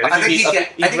over it. I think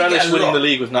he'd relish winning the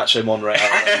league with Nacho Monreal.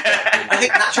 I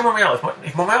think Nacho Monreal,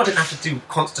 if Monreal didn't have to do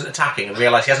constant attacking and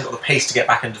realise he hasn't got the pace to get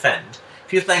back and defend, if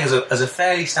he was playing as a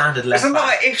fairly standard left Isn't that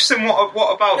back... like ifs and what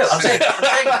about? No, I'm saying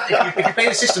if you play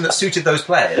the system that suited those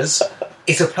players,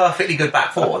 it's a perfectly good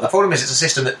back four. The problem is it's a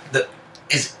system that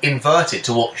is inverted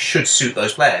to what should suit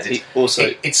those players.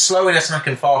 It's slow in attack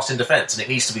and fast in defence, and it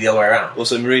needs to be the other way around.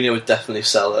 Also, Mourinho would definitely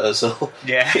sell Ozil.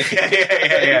 Yeah.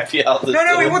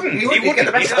 No, he wouldn't. He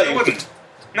wouldn't.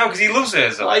 No, because he loves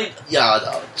Ozil.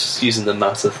 No, just using the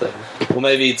Mata thing. Or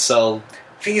maybe he'd sell.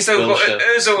 Thing is, though,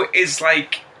 Ozil is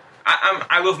like...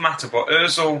 I love Mata, but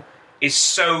Ozil is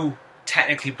so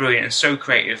technically brilliant and so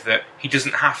creative that he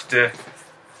doesn't have to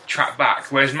track back,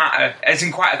 whereas Mata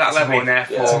isn't quite at that level, and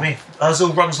therefore... That's what I mean.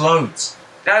 Ozil runs loads.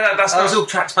 Ozil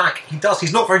tracks back. He does.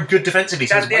 He's not very good defensively.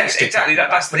 So exactly.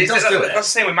 That's the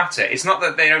same with Mata. It's not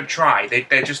that they don't try.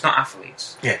 They're just not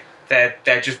athletes. Yeah.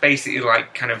 They're just basically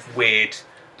like kind of weird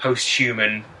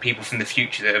post-human people from the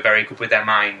future that are very good with their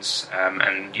minds,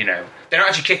 and they're not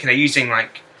actually kicking. They're using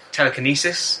like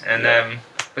telekinesis, and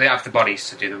but they have the bodies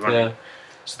to do the running. Yeah.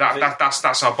 So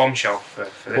that's our bombshell for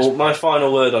this. Well, my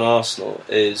final word on Arsenal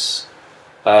is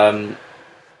terrible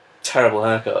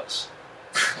haircuts.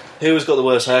 Who has got the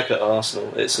worst haircut at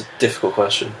Arsenal? It's a difficult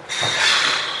question.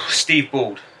 Steve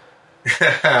Bald.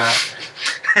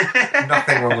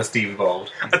 Nothing wrong with Steve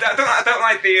Bald.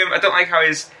 I don't like how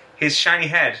his shiny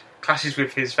head clashes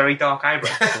with his very dark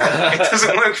eyebrow. It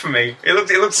doesn't work for me. It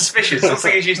looks suspicious. It looks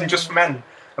like he's using Just for Men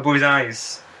above his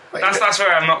eyes. That's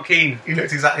where I'm not keen. He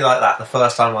looked exactly like that the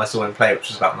first time I saw him play, which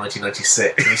was about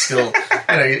 1996. And he's still,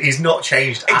 he's not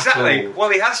changed exactly. at all. Well,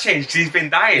 he has changed because he's been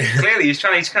dying. Clearly, he's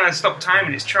trying to kind of stop time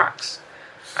in its tracks.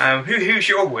 Who's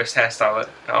your worst hairstyle at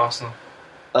Arsenal?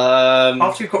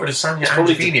 After you've got rid of Sanya and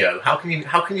Fabinho,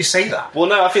 how can you say that? Well,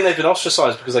 no, I think they've been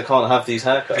ostracised because they can't have these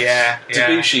haircuts. Yeah.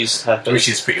 Debussy's haircut.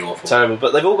 Debussy's pretty awful. Terrible,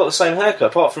 but they've all got the same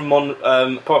haircut, apart from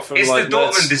it's like the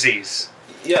Dortmund disease.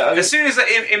 Yeah, as soon as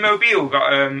Immobile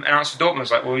got announced for Dortmund, I was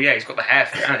like, well, yeah, he's got the hair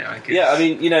for it, hasn't he? Yeah, I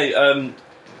mean,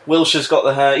 Wilshire's got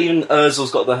the hair, even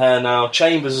Ozil's got the hair now,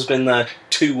 Chambers has been there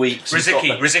 2 weeks.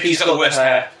 Rizicky's got the worst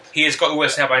hair. He has got the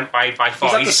worst hair by far.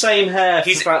 He's had the same hair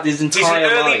throughout his entire life.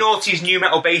 He's an early noughties new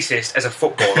metal bassist as a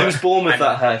footballer. He was born with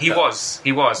that hair. He was.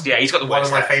 Yeah, he's got the worst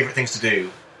hair. One of my favourite things to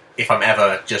do, if I'm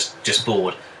ever just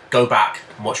bored, go back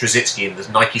and watch Rosicky in the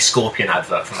Nike Scorpion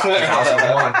advert from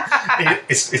 2001.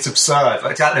 It's absurd.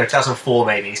 Like 2004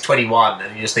 maybe. He's 21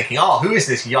 and you're just thinking, who is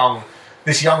this young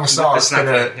star?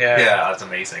 Yeah, that's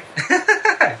amazing.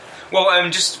 Well,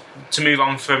 just to move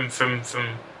on from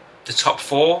the top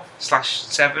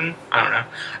 4/7, I don't know.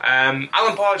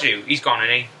 Alan Pardew, he's gone,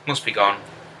 isn't he? Must be gone.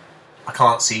 I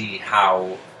can't see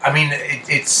how. I mean,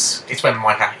 it's when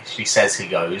Mike actually says he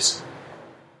goes.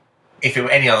 If it were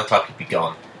any other club, he'd be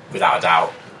gone, without a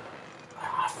doubt.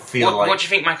 I feel what do you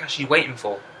think Mike Ashley's waiting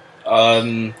for?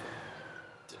 Can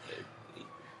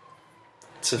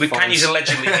use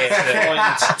allegedly here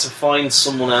to find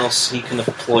someone else he can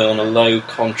employ on a low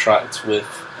contract with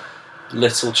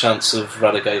little chance of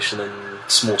relegation and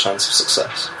small chance of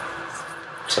success,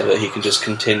 so that he can just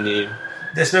continue.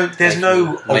 There's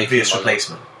no obvious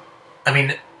replacement. I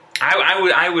mean,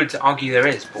 I would argue there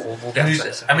is, but we'll get to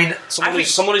this. I mean, someone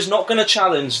who's not going to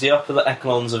challenge the upper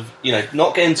echelons of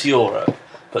not get into Europe,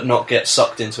 but not get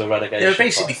sucked into a relegation. There are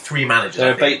basically three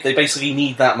managers. They basically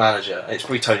need that manager. It's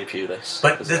probably Tony Pulis.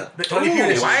 But Tony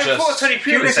Pulis, I thought Tony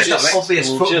Pulis is the obvious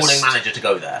footballing manager to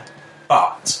go there,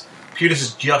 but Pulis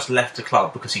has just left the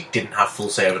club because he didn't have full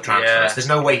say over transfers. Yeah. There's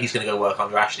no way he's going to go work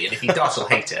under Ashley, and if he does, he'll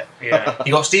hate it. Yeah.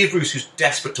 You got Steve Bruce, who's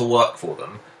desperate to work for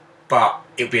them, but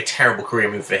it would be a terrible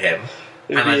career move for him.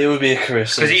 It would be a career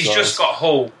because he's just got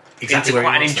Hull exactly into where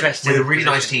quite he an wants them, interesting with a really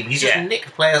nice position. team. He's just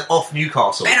nicked players off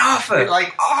Newcastle. Ben Arthur, Like,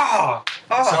 so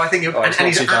I think, it's and not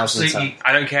he's 2010. absolutely.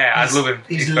 I don't care. I love him.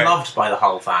 He's great. loved by the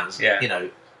Hull fans. Yeah. You know,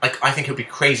 like I think it would be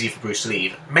crazy for Bruce to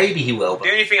leave. Maybe he will, but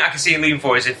The only thing I can see him leaving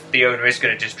for is if the owner is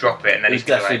going to just drop it and then He'd he's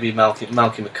going definitely to be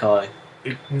Malky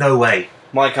Mackay. no way.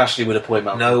 Mike Ashley would appoint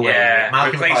Malky. No way.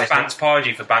 Malcolm replace Mackay's not- Bance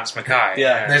Pardew for Bance Mackay.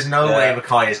 Yeah. There's no Yeah. way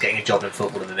Mackay is getting a job in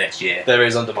football in the next year. There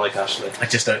is under Mike Ashley. I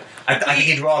just don't. I think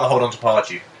he'd rather hold on to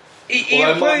Pardew. He'll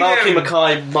Although play, Malky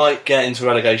Mackay might get into a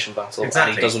relegation battle, and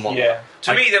Exactly. he doesn't want Yeah. that.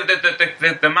 To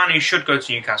me, the man who should go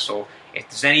to Newcastle, if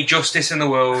there's any justice in the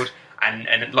world and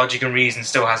logic and reason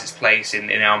still has its place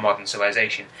in our modern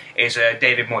civilization, is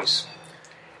David Moyes.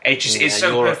 It's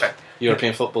so Europe, perfect.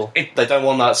 European football. It- They don't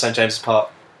want that at St James's Park.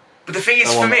 But the thing is,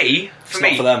 I for want me, It's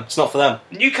not for them. It's not for them.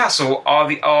 Newcastle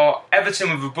are Everton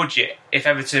with a budget. If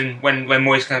Everton, when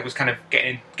Moyes was kind of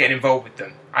getting involved with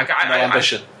them, No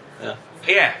ambition.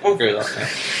 Yeah, I well, agree with that. Yeah.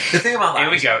 The thing about that. Here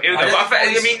we is- go. I don't But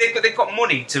think I mean, they've got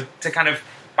money to kind of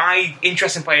buy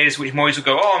interesting players, which Moyes will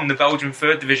go, oh, I'm the Belgian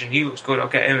third division. He looks good. I'll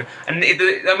get him. And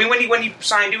I mean, when he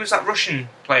signed, he was that Russian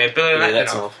player, Billy Letnov.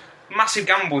 Letnov. Massive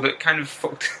gamble that kind of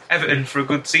fucked Everton for a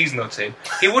good season or two.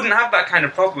 He wouldn't have that kind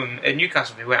of problem at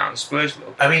Newcastle if he went out and splurged a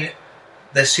little. I mean,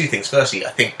 there's two things. Firstly, I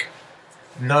think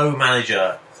no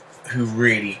manager who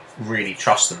really, really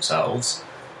trusts themselves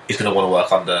is going to want to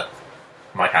work under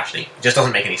Mike Ashley. It just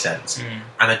doesn't make any sense.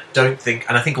 And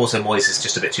I think also Moyes is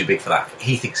just a bit too big for that.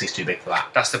 He thinks he's too big for that.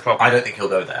 That's the problem. I don't think he'll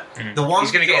go there. The one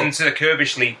He's going to get job- into the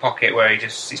Kirbishley pocket where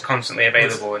he's constantly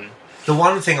available and. The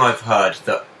one thing I've heard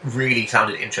that really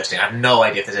sounded interesting, I have no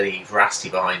idea if there's any veracity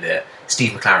behind it, Steve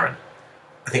McLaren.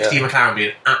 I think Steve McLaren would be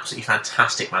an absolutely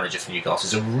fantastic manager for Newcastle.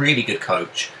 He's a really good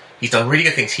coach. He's done really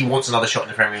good things. He wants another shot in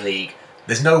the Premier League.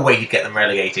 There's no way he'd get them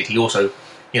relegated. He also,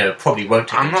 probably won't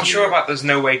take I'm them not to sure Europe. about there's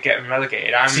no way getting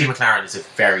relegated. Steve McLaren is a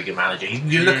very good manager.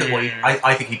 You look at what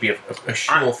I think he'd be a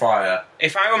surefire.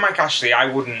 If I were Mike Ashley, I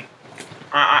wouldn't.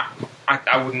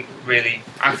 I wouldn't really.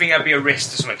 I think that'd be a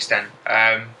risk to some extent.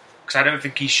 Because I don't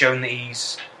think he's shown that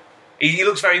he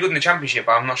looks very good in the Championship,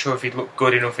 but I'm not sure if he'd look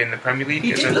good enough in the Premier League.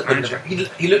 He as did a look good. manager.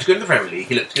 He looked good in the Premier League.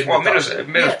 He looked good. Well, in Newcastle.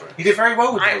 Middlesbrough. Yeah, he did very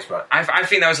well with I Middlesbrough.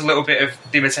 think that was a little bit of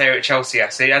Di Matteo at Chelsea.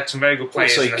 Actually, he had some very good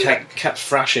players. Also, he and I think kept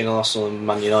thrashing Arsenal and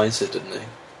Man United, didn't he,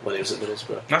 when he was at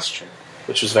Middlesbrough? that's true.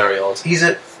 Which was very odd. He's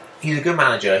a good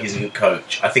manager. He's a good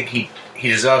coach. I think he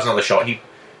deserves another shot. He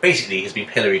basically has been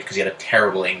pilloried because he had a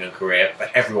terrible England career.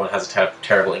 But everyone has a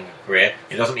terrible England career.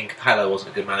 It doesn't mean Capello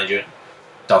wasn't a good manager. It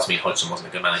does mean Hodgson wasn't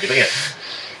a good manager.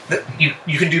 But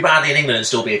you can do badly in England and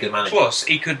still be a good manager. Plus,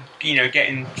 he could get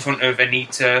in front of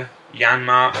Anita,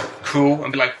 Janmark, Krul,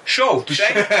 and be like, "Show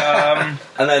today."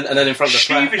 And then in front of the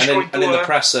Steve press, is and going in to, the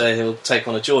presser, he'll take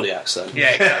on a Geordie accent. Yeah,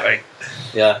 exactly.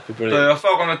 Yeah, it'd be brilliant. I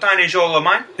fog on the tiny shoulder of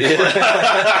mine.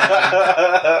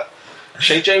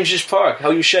 St James's Park,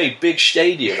 how you say big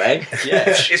stadium, eh? Yeah.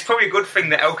 It's probably a good thing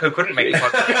that Elko couldn't make the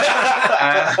podcast.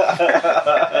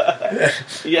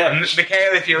 Yeah.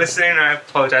 Mikhail, if you're listening, I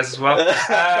apologise as well.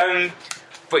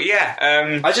 But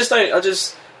yeah, I just think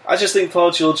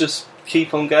Pardew will just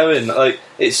keep on going. Like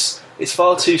it's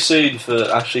far too soon for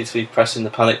Ashley to be pressing the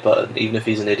panic button, even if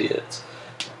he's an idiot.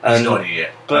 He's And, not an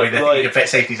idiot. but, I mean, like- you can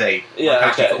safely say, Yeah,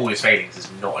 actually, okay. for all his failings, is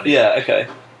not an idiot. yeah, okay.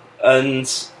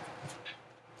 And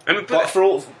but for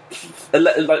all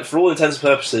intents and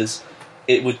purposes,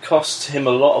 it would cost him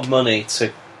a lot of money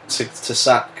to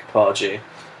sack Pardew,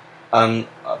 and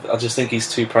I just think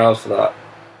he's too proud for that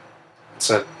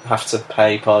to have to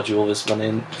pay Pardew all this money.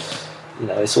 And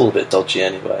it's all a bit dodgy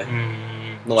anyway.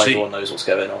 Not everyone knows what's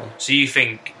going on. So you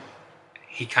think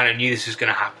he kind of knew this was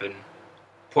going to happen?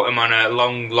 Put him on a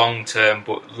long term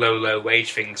but low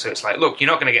wage thing. So it's like, look, you're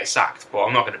not going to get sacked, but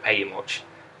I'm not going to pay you much.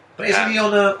 But isn't he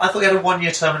on I thought he had a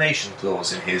 1-year termination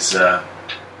clause in his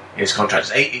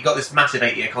contract. He got this massive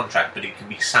 8-year contract, but he can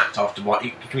be sacked after what?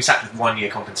 He can be sacked with 1-year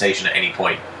compensation at any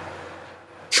point.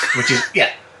 Which is the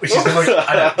most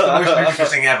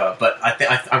ludicrous thing ever. But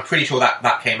I'm pretty sure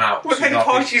that came out. Well, then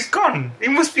Pardew's gone. He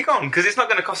must be gone because it's not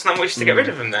going to cost that much to get rid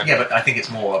of him then. Yeah, but I think it's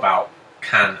more about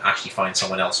can actually find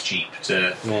someone else cheap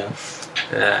to Yeah.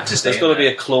 stay. There's got to be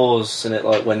a clause in it,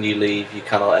 like when you leave, you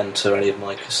cannot enter any of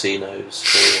my casinos.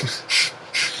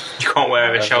 You can't wear a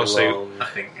However shell suit. long. I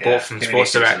think Bought from gonna need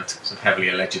Sports Direct. some heavily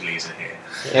allegedlys in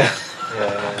here.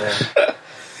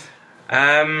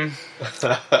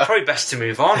 Probably best to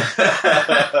move on.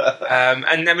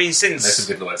 And I mean, There's some since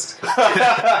good lawyers.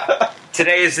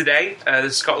 today is the day,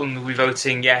 that Scotland will be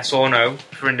voting yes or no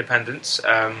for independence.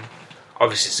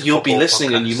 Obviously, it's a You'll be football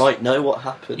listening, and podcast. you might know what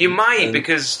happened. You might, And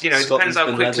because it depends Scotland's how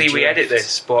been led quickly we a edit draft.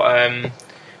 this. But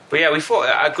But yeah, we thought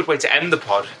a good way to end the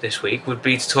pod this week would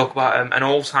be to talk about an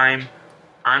all-time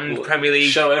and Premier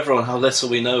League. Show everyone how little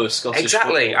we know of Scottish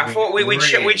Exactly. football. I thought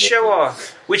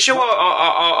we'd show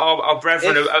our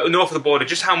brethren north of the border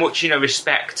just how much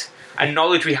respect and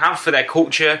knowledge we have for their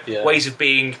culture, ways of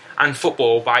being, and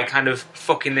football by kind of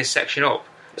fucking this section up.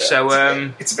 Yeah.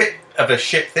 So it's a bit of a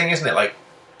shit thing, isn't it? Like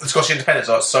the Scottish independence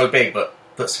are so big, but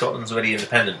Scotland's already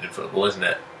independent in football, isn't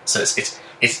it? So it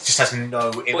just has no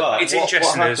impact. But it's what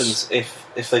interesting happens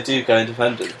if they do go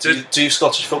independent? Do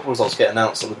Scottish football results get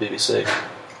announced on the BBC?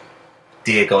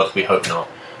 Dear God, we hope not.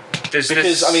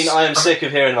 Because I am sick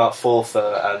of hearing about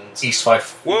Forfar and East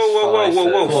Fife. Whoa!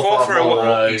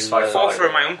 Forfar Forfar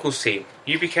are my uncle's team.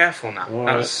 You be careful now.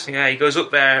 Right. He goes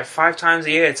up there 5 times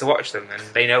a year to watch them, and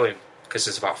they know him because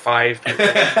there's about 5 people.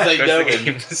 They Go know to the him.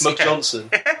 games. Mug Johnson.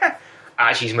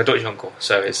 Actually, he's my Dutch uncle,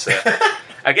 so it's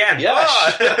again. Yes.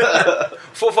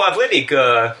 4-5 League,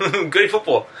 good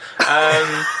football.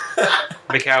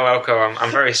 Mikhail Elko,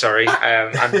 I'm very sorry,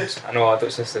 and I know our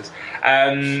Dutch sisters.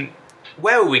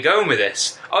 Where are we going with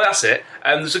this? Oh, that's it.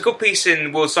 There's a good piece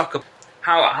in World Soccer.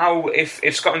 How if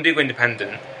Scotland do go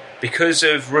independent, because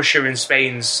of Russia and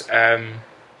Spain's kind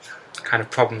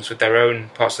of problems with their own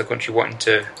parts of the country wanting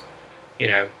to,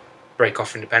 break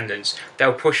off independence,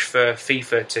 they'll push for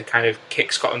FIFA to kind of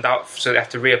kick Scotland out, so they have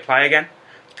to reapply again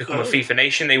to become a FIFA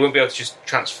nation. They won't be able to just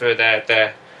transfer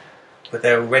their. But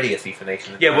they're already a FIFA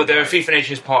nation. Yeah, well, they're a FIFA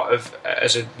nation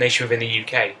as a nation within the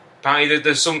UK. Apparently,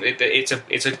 there's some. It's a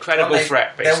credible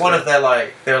threat. Basically. They're one of there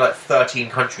are like 13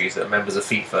 countries that are members of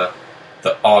FIFA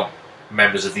that aren't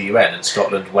members of the UN, and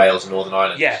Scotland, Wales, and Northern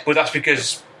Ireland. Yeah, but that's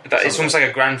because it's almost like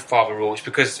a grandfather rule. It's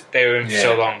because they were in for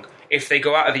so long. If they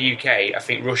go out of the UK, I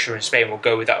think Russia and Spain will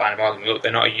go with that line of argument. Look,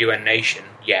 they're not a UN nation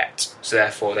yet, so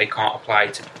therefore they can't apply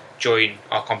to join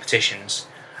our competitions.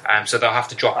 So they'll have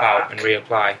to drop out and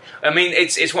reapply. I mean,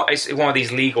 it's one of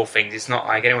these legal things. It's not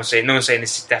like no one's saying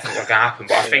this is definitely not going to happen.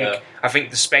 But I think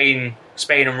the Spain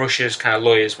and Russia's kind of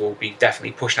lawyers will be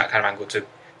definitely pushing that kind of angle to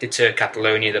deter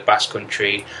Catalonia, the Basque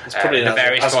Country. It's probably the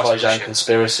various Azerbaijan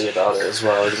conspiracy about it as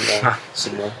well, isn't there?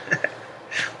 Somewhere.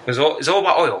 It's all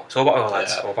about oil. It's all about oil,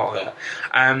 lads. All about oil.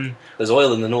 Yeah. There's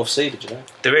oil in the North Sea. Did you know?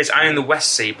 There is, and in the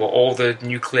West Sea, but all the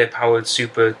nuclear-powered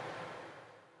super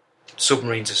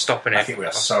submarines are stopping it. I think we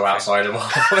are so outside of all.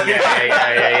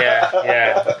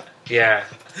 Yeah.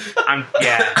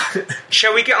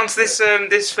 Shall we get onto this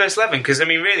first 11? Because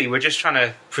really, we're just trying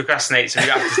to procrastinate, so we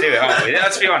have to do it, aren't we?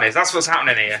 Let's be honest. That's what's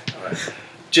happening here. Right.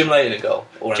 Jim Leighton in goal.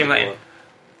 Or Jim Leighton.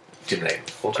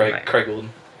 Or Craig Gordon.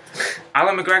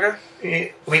 Alan McGregor. I mean,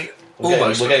 We're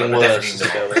getting worse as we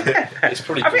go in. It's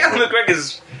pretty. I think Alan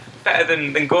McGregor's better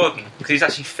than Gordon because he's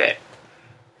actually fit.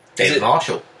 David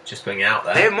Marshall, just putting it out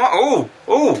there. I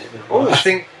I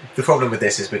think the problem with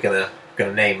this is we're gonna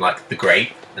name like the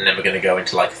great, and then we're gonna go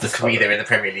into like the 3 that are in the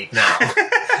Premier League now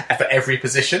for every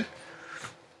position.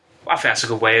 I think that's a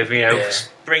good way of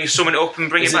bringing someone up and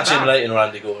bringing Is him it back Jim down. Leighton or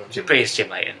Andy Gorham? Please, Jim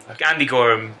Leighton. Andy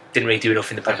Gorham didn't really do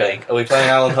enough in the Premier League. Are we playing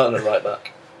Alan Hutton at right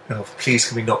back? Oh, please,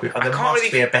 can we not be? There can't must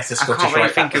really- be a better I Scottish can't really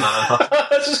right back think than Alan Hutton.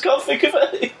 I just can't think of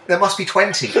any. There must be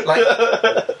 20. Like,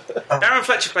 Darren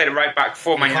Fletcher played a right back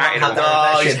for Man United. can't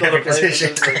have Oh, he's got to every play in the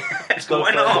position. middle. He's got to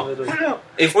Why play in not? the middle. Why not?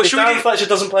 If Well, should we Darren do- Fletcher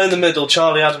doesn't play in the middle,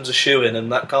 Charlie Adams is shoo-in,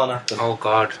 and that can't happen. Oh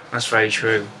God, that's very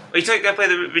true. Well, you think they'll play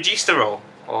the Regista role,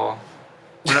 or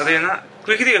we're not doing that?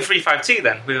 We could do a 3-5-2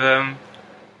 then. With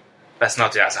let's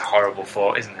not do that. That's a horrible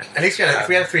thought, isn't it? At least if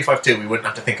we had a 3-5-2, we wouldn't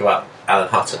have to think about Alan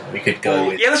Hutton. We could go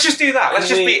with Yeah, let's just do that. Let's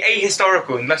Can just we- be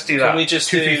ahistorical and let's do that. Can we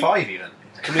just do? 2-3-5 even.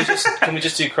 Can we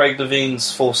just do Craig Levine's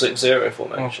 4-6-0 Oh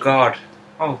formation? God.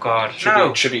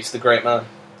 Tribute to the great man.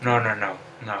 No.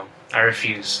 I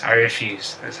refuse.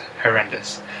 It's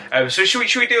horrendous. So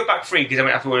should we do a back 3 because I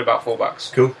don't have to worry about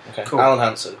fullbacks. Cool. Okay. Cool. Alan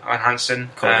Hansen. Alan Hansen,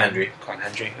 Colin Hendry. Colin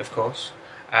Hendry, of course,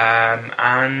 and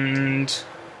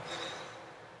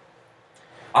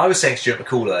I was saying Stuart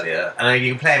McCall earlier, and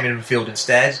you can play him in midfield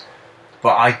instead,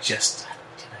 but I just...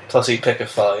 Plus he'd pick a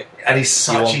fight. And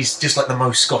he's just like the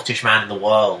most Scottish man in the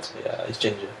world. Yeah, he's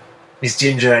ginger. He's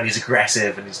ginger and he's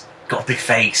aggressive and he's got a big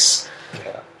face.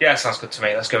 yeah, sounds good to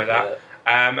me. Let's go with that.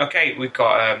 Okay, we've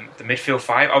got the midfield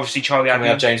 5. Obviously, Charlie Can we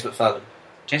have Adams. James McFadden?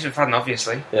 James McFadden,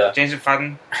 obviously. Yeah. James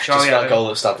McFadden, Just Charlie that Adams. goal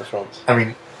that stabbed the front. I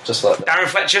mean, Just like that. Darren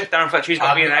Fletcher, he's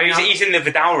got to be in there. He's in the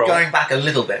Vidal role. going back a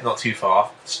little bit, not too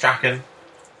far, Strachan,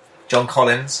 John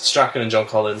Collins, Strachan and John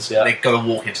Collins, yeah. they've got to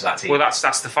walk into that team. Well, that's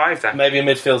the 5 then. Maybe a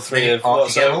midfield 3 of...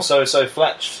 Archie Gemmill? So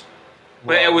Fletch.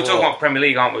 We're talking about Premier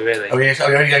League, aren't we, really? Are we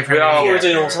only going for We are. We're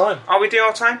doing all time. Are we doing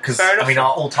all time? Because, Fair enough. I mean,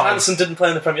 our all-time... Hansen didn't play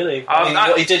in the Premier League.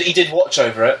 Oh, he did watch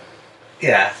over it.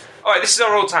 Yeah. All right, this is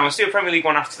our old time. We'll do a Premier League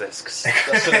one after this.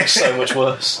 That's going to be so much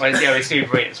worse. Well, yeah, it's going to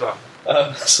be brilliant as well.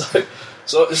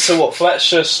 So what?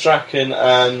 Fletcher, Strachan,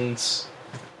 and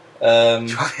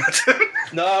Charlie Adam.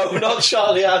 no, not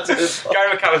Charlie Adam.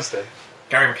 Gary McAllister.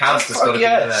 Gary McAllister's got to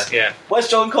yes. be there. Yeah. Where's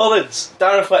John Collins?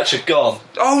 Darren Fletcher gone.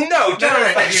 Oh no,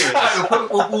 Darren Fletcher.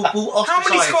 We'll How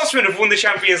many ostracise- Scotsmen have won the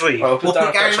Champions League? Well, We'll put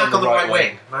Darren Gary Fletcher Mack on the right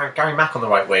wing. Gary Mack on the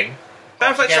right wing.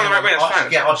 Darren Fletcher on the right wing, that's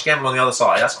fine. Yeah, Archie Gamble on the other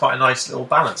side. That's quite a nice little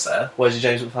balance there. Where's your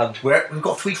James McFadden? We've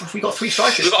got three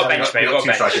strikers. We've got a bench, mate. We've got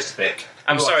We've got a two strikers to pick.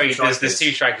 I'm We've got sorry, two there's strikers.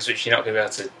 two strikers which you're not going to be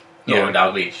able to... Lauren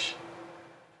Dalglish.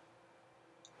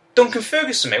 Duncan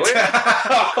Ferguson, mate. What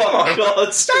Oh God!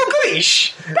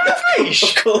 Dalglish?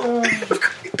 Dalglish?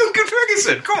 Duncan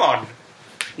Ferguson, come on.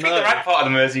 Pick the right part of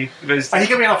the Mersey. And he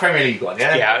can be in our Premier League one,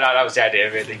 yeah? Yeah, that was the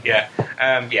idea, really. Yeah,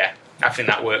 yeah. I think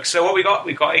that works. So what we got?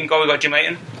 We got in goal. We got Jim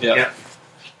Leighton. Yeah.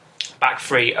 Back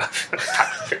three of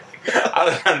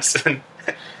Alan Hansen,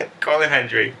 Colin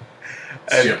Hendry,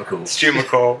 Stuart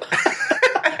McCall.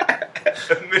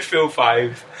 Midfield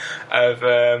five of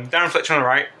Darren Fletcher on the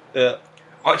right, Yeah.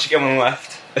 Archie Gamble on the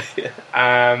left,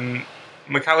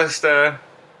 McAllister,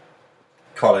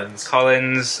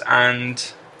 Collins,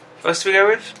 and what else did we go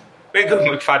with? We didn't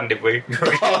go with McFadden, did we?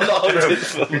 Oh,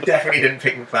 no, We definitely didn't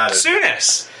pick McFadden.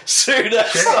 Souness. Sooner.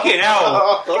 Fucking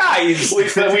hell, guys! We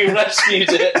rescued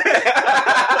it.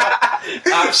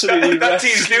 Absolutely that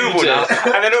team's rescued doable now. it.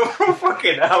 And then oh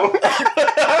fucking hell.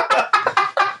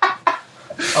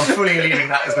 I'm fully leaving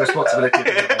that as the responsibility of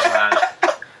the man.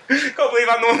 Can't believe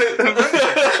I'm the one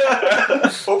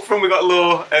that... Up front we got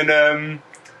Law and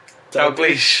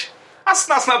Dalglish. That's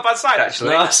not a bad side, actually.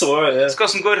 No, that's alright, yeah. It's got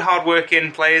some good,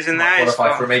 hard-working players in there. It's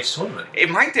Qualify got- for a major tournament. It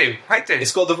might do.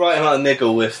 It's got the right amount of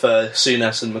niggle with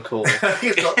Souness and McCall.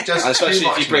 He's got just And especially too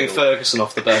if much you bring niggle. Ferguson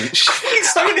off the bench.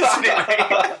 It's so innocent, mate.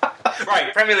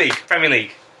 Right, Premier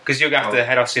League. Because you're going to have to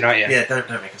head off tonight, yeah? Yeah, don't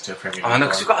make us do a Premier League. Oh, no,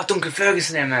 because we've got a Duncan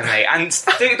Ferguson in there, mate. And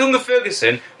Duncan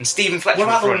Ferguson and Stephen Fletcher What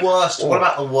about in front. the worst? What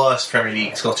about the worst Premier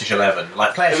League Scottish 11?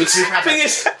 Like players who have thing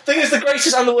is, the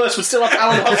greatest and the worst would still have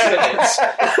Alan Hudson in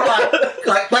it.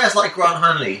 like players like Grant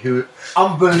Hanley, who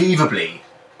unbelievably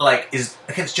is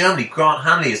against Germany. Grant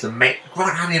Hanley is Grant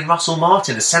Hanley and Russell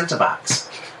Martin as centre backs.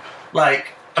 We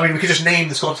could just name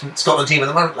the Scotland team at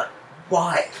the moment. Like,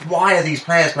 why are these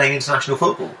players playing international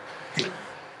football?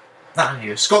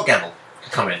 Scott Gemmell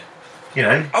could come in. You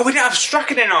know. Oh, we didn't have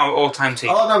Strachan in our all-time team.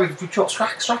 Oh no, we've dropped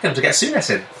Strachan to get Souness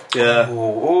in. Yeah.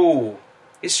 Oh.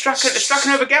 Is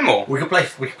Strachan over Gemmell? We could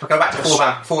go back to four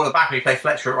at the back, and we play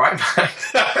Fletcher at right back.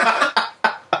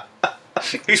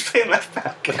 Who's playing left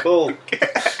back? Cool.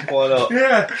 Why not?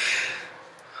 Yeah.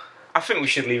 I think we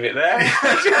should leave it there.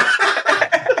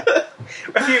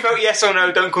 Whether you vote yes or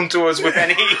no, don't come to us with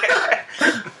any...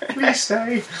 Please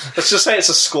stay. Let's just say it's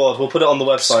a squad. We'll put it on the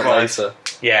website Squad. later.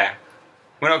 Yeah.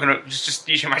 We're not going to... Just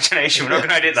use your imagination. We're not going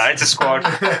to edit that. It's a squad.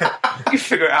 You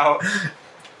figure it out.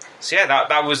 So yeah,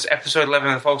 that was episode 11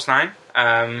 of The False Nine.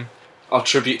 Our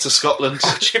tribute to Scotland.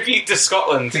 Tribute to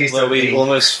Scotland. Please Where don't we be.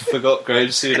 almost forgot Graham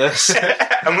Souness.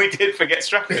 And we did forget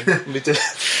Strachan. We did.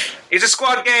 It's a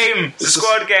squad game. It's a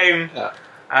squad game.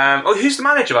 Yeah. Who's the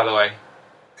manager, by the way?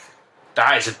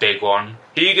 That is a big one.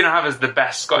 Who are you going to have as the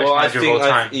best Scottish Well, I manager of all think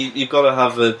time? you've got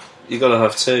to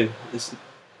have two. It's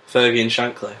Fergie and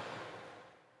Shankly.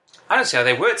 I don't see how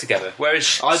they work together.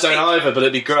 Whereas I don't either, but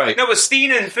it'd be great. No, but Steen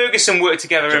and Ferguson work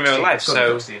together in real Steen. life, It's gotta be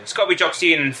so Jock Steen. it's got to be Jock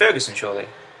Steen and Ferguson, surely.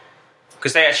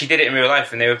 Because they actually did it in real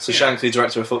life, and they were. So Shankly,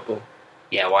 director of football.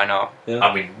 Yeah, why not? Yeah.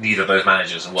 I mean, neither of those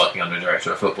managers are working under a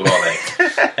director of football, are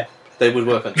they? They would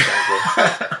work on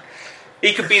Shankly.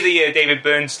 He could be the David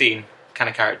Bernstein kind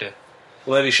of character.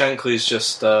 Well, maybe Shankly's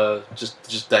just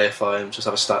deify him, just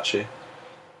have a statue,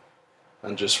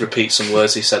 and just repeat some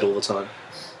words he said all the time.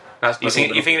 That's, you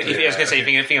think? I was going to say,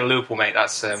 you think of Liverpool, mate?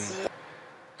 That's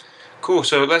cool.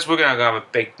 So we're going to have a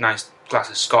big, nice glass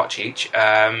of Scotch each.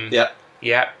 Yeah.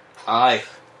 Yeah. Aye.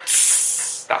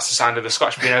 That's the sound of the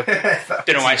Scotch being open.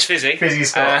 Don't know why it's fizzy. Fizzy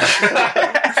Scotch.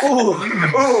 Ooh.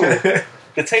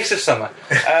 The taste of summer.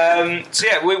 So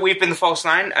yeah, we've been The False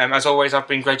Nine. As always, I've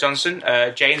been Greg Johnson.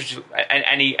 James,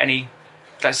 any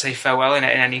let's say farewell in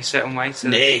any certain way?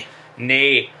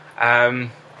 Nay.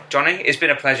 Johnny, it's been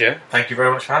a pleasure. Thank you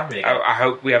very much for having me. I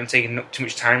hope we haven't taken up too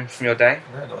much time from your day.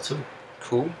 No, not at all.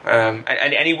 Cool.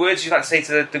 Any words you'd like to say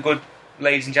to the good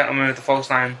ladies and gentlemen of The False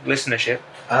Nine listenership?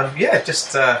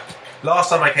 Just last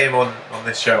time I came on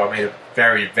this show, I made a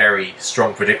very, very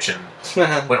strong prediction. Went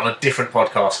on a different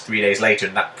podcast 3 days later,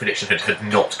 and that prediction had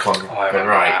not gone right.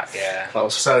 That, yeah. That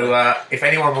was So, if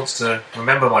anyone wants to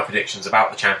remember my predictions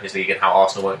about the Champions League and how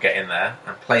Arsenal won't get in there,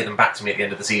 and play them back to me at the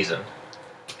end of the season,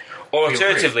 Or Feel free.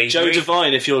 alternatively, Joe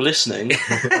Devine, if you're listening.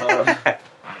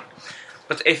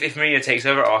 but if Mourinho takes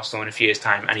over Arsenal in a few years'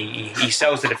 time and he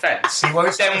sells the defence, He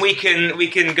won't then sell- we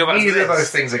can go back to Neither of those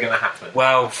this. things are going to happen.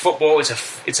 Well, football it's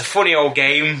a funny old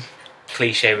game,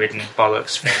 cliche-ridden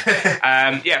bollocks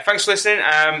thing. Yeah, thanks for listening.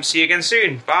 See you again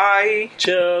soon. Bye.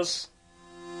 Cheers.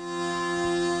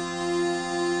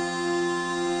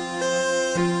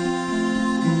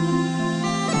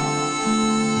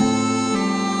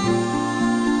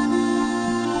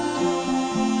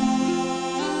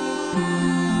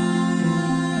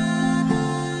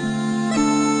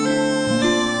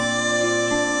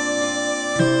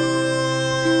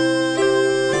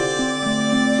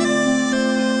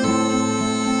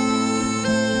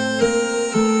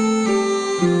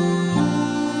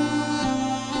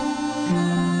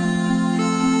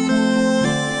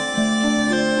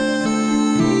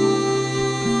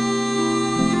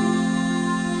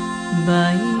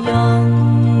 By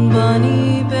yon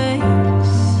bonny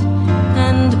banks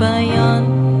and by yon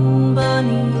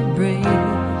bonny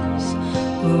braes,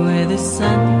 where the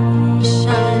sun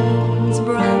shines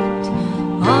bright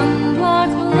on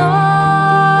Loch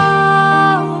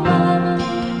Lomond,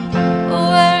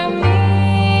 where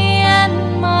me and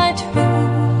my true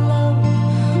love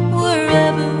were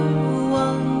ever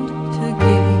wont to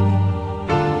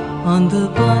gaze on the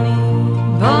bonny,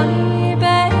 bonny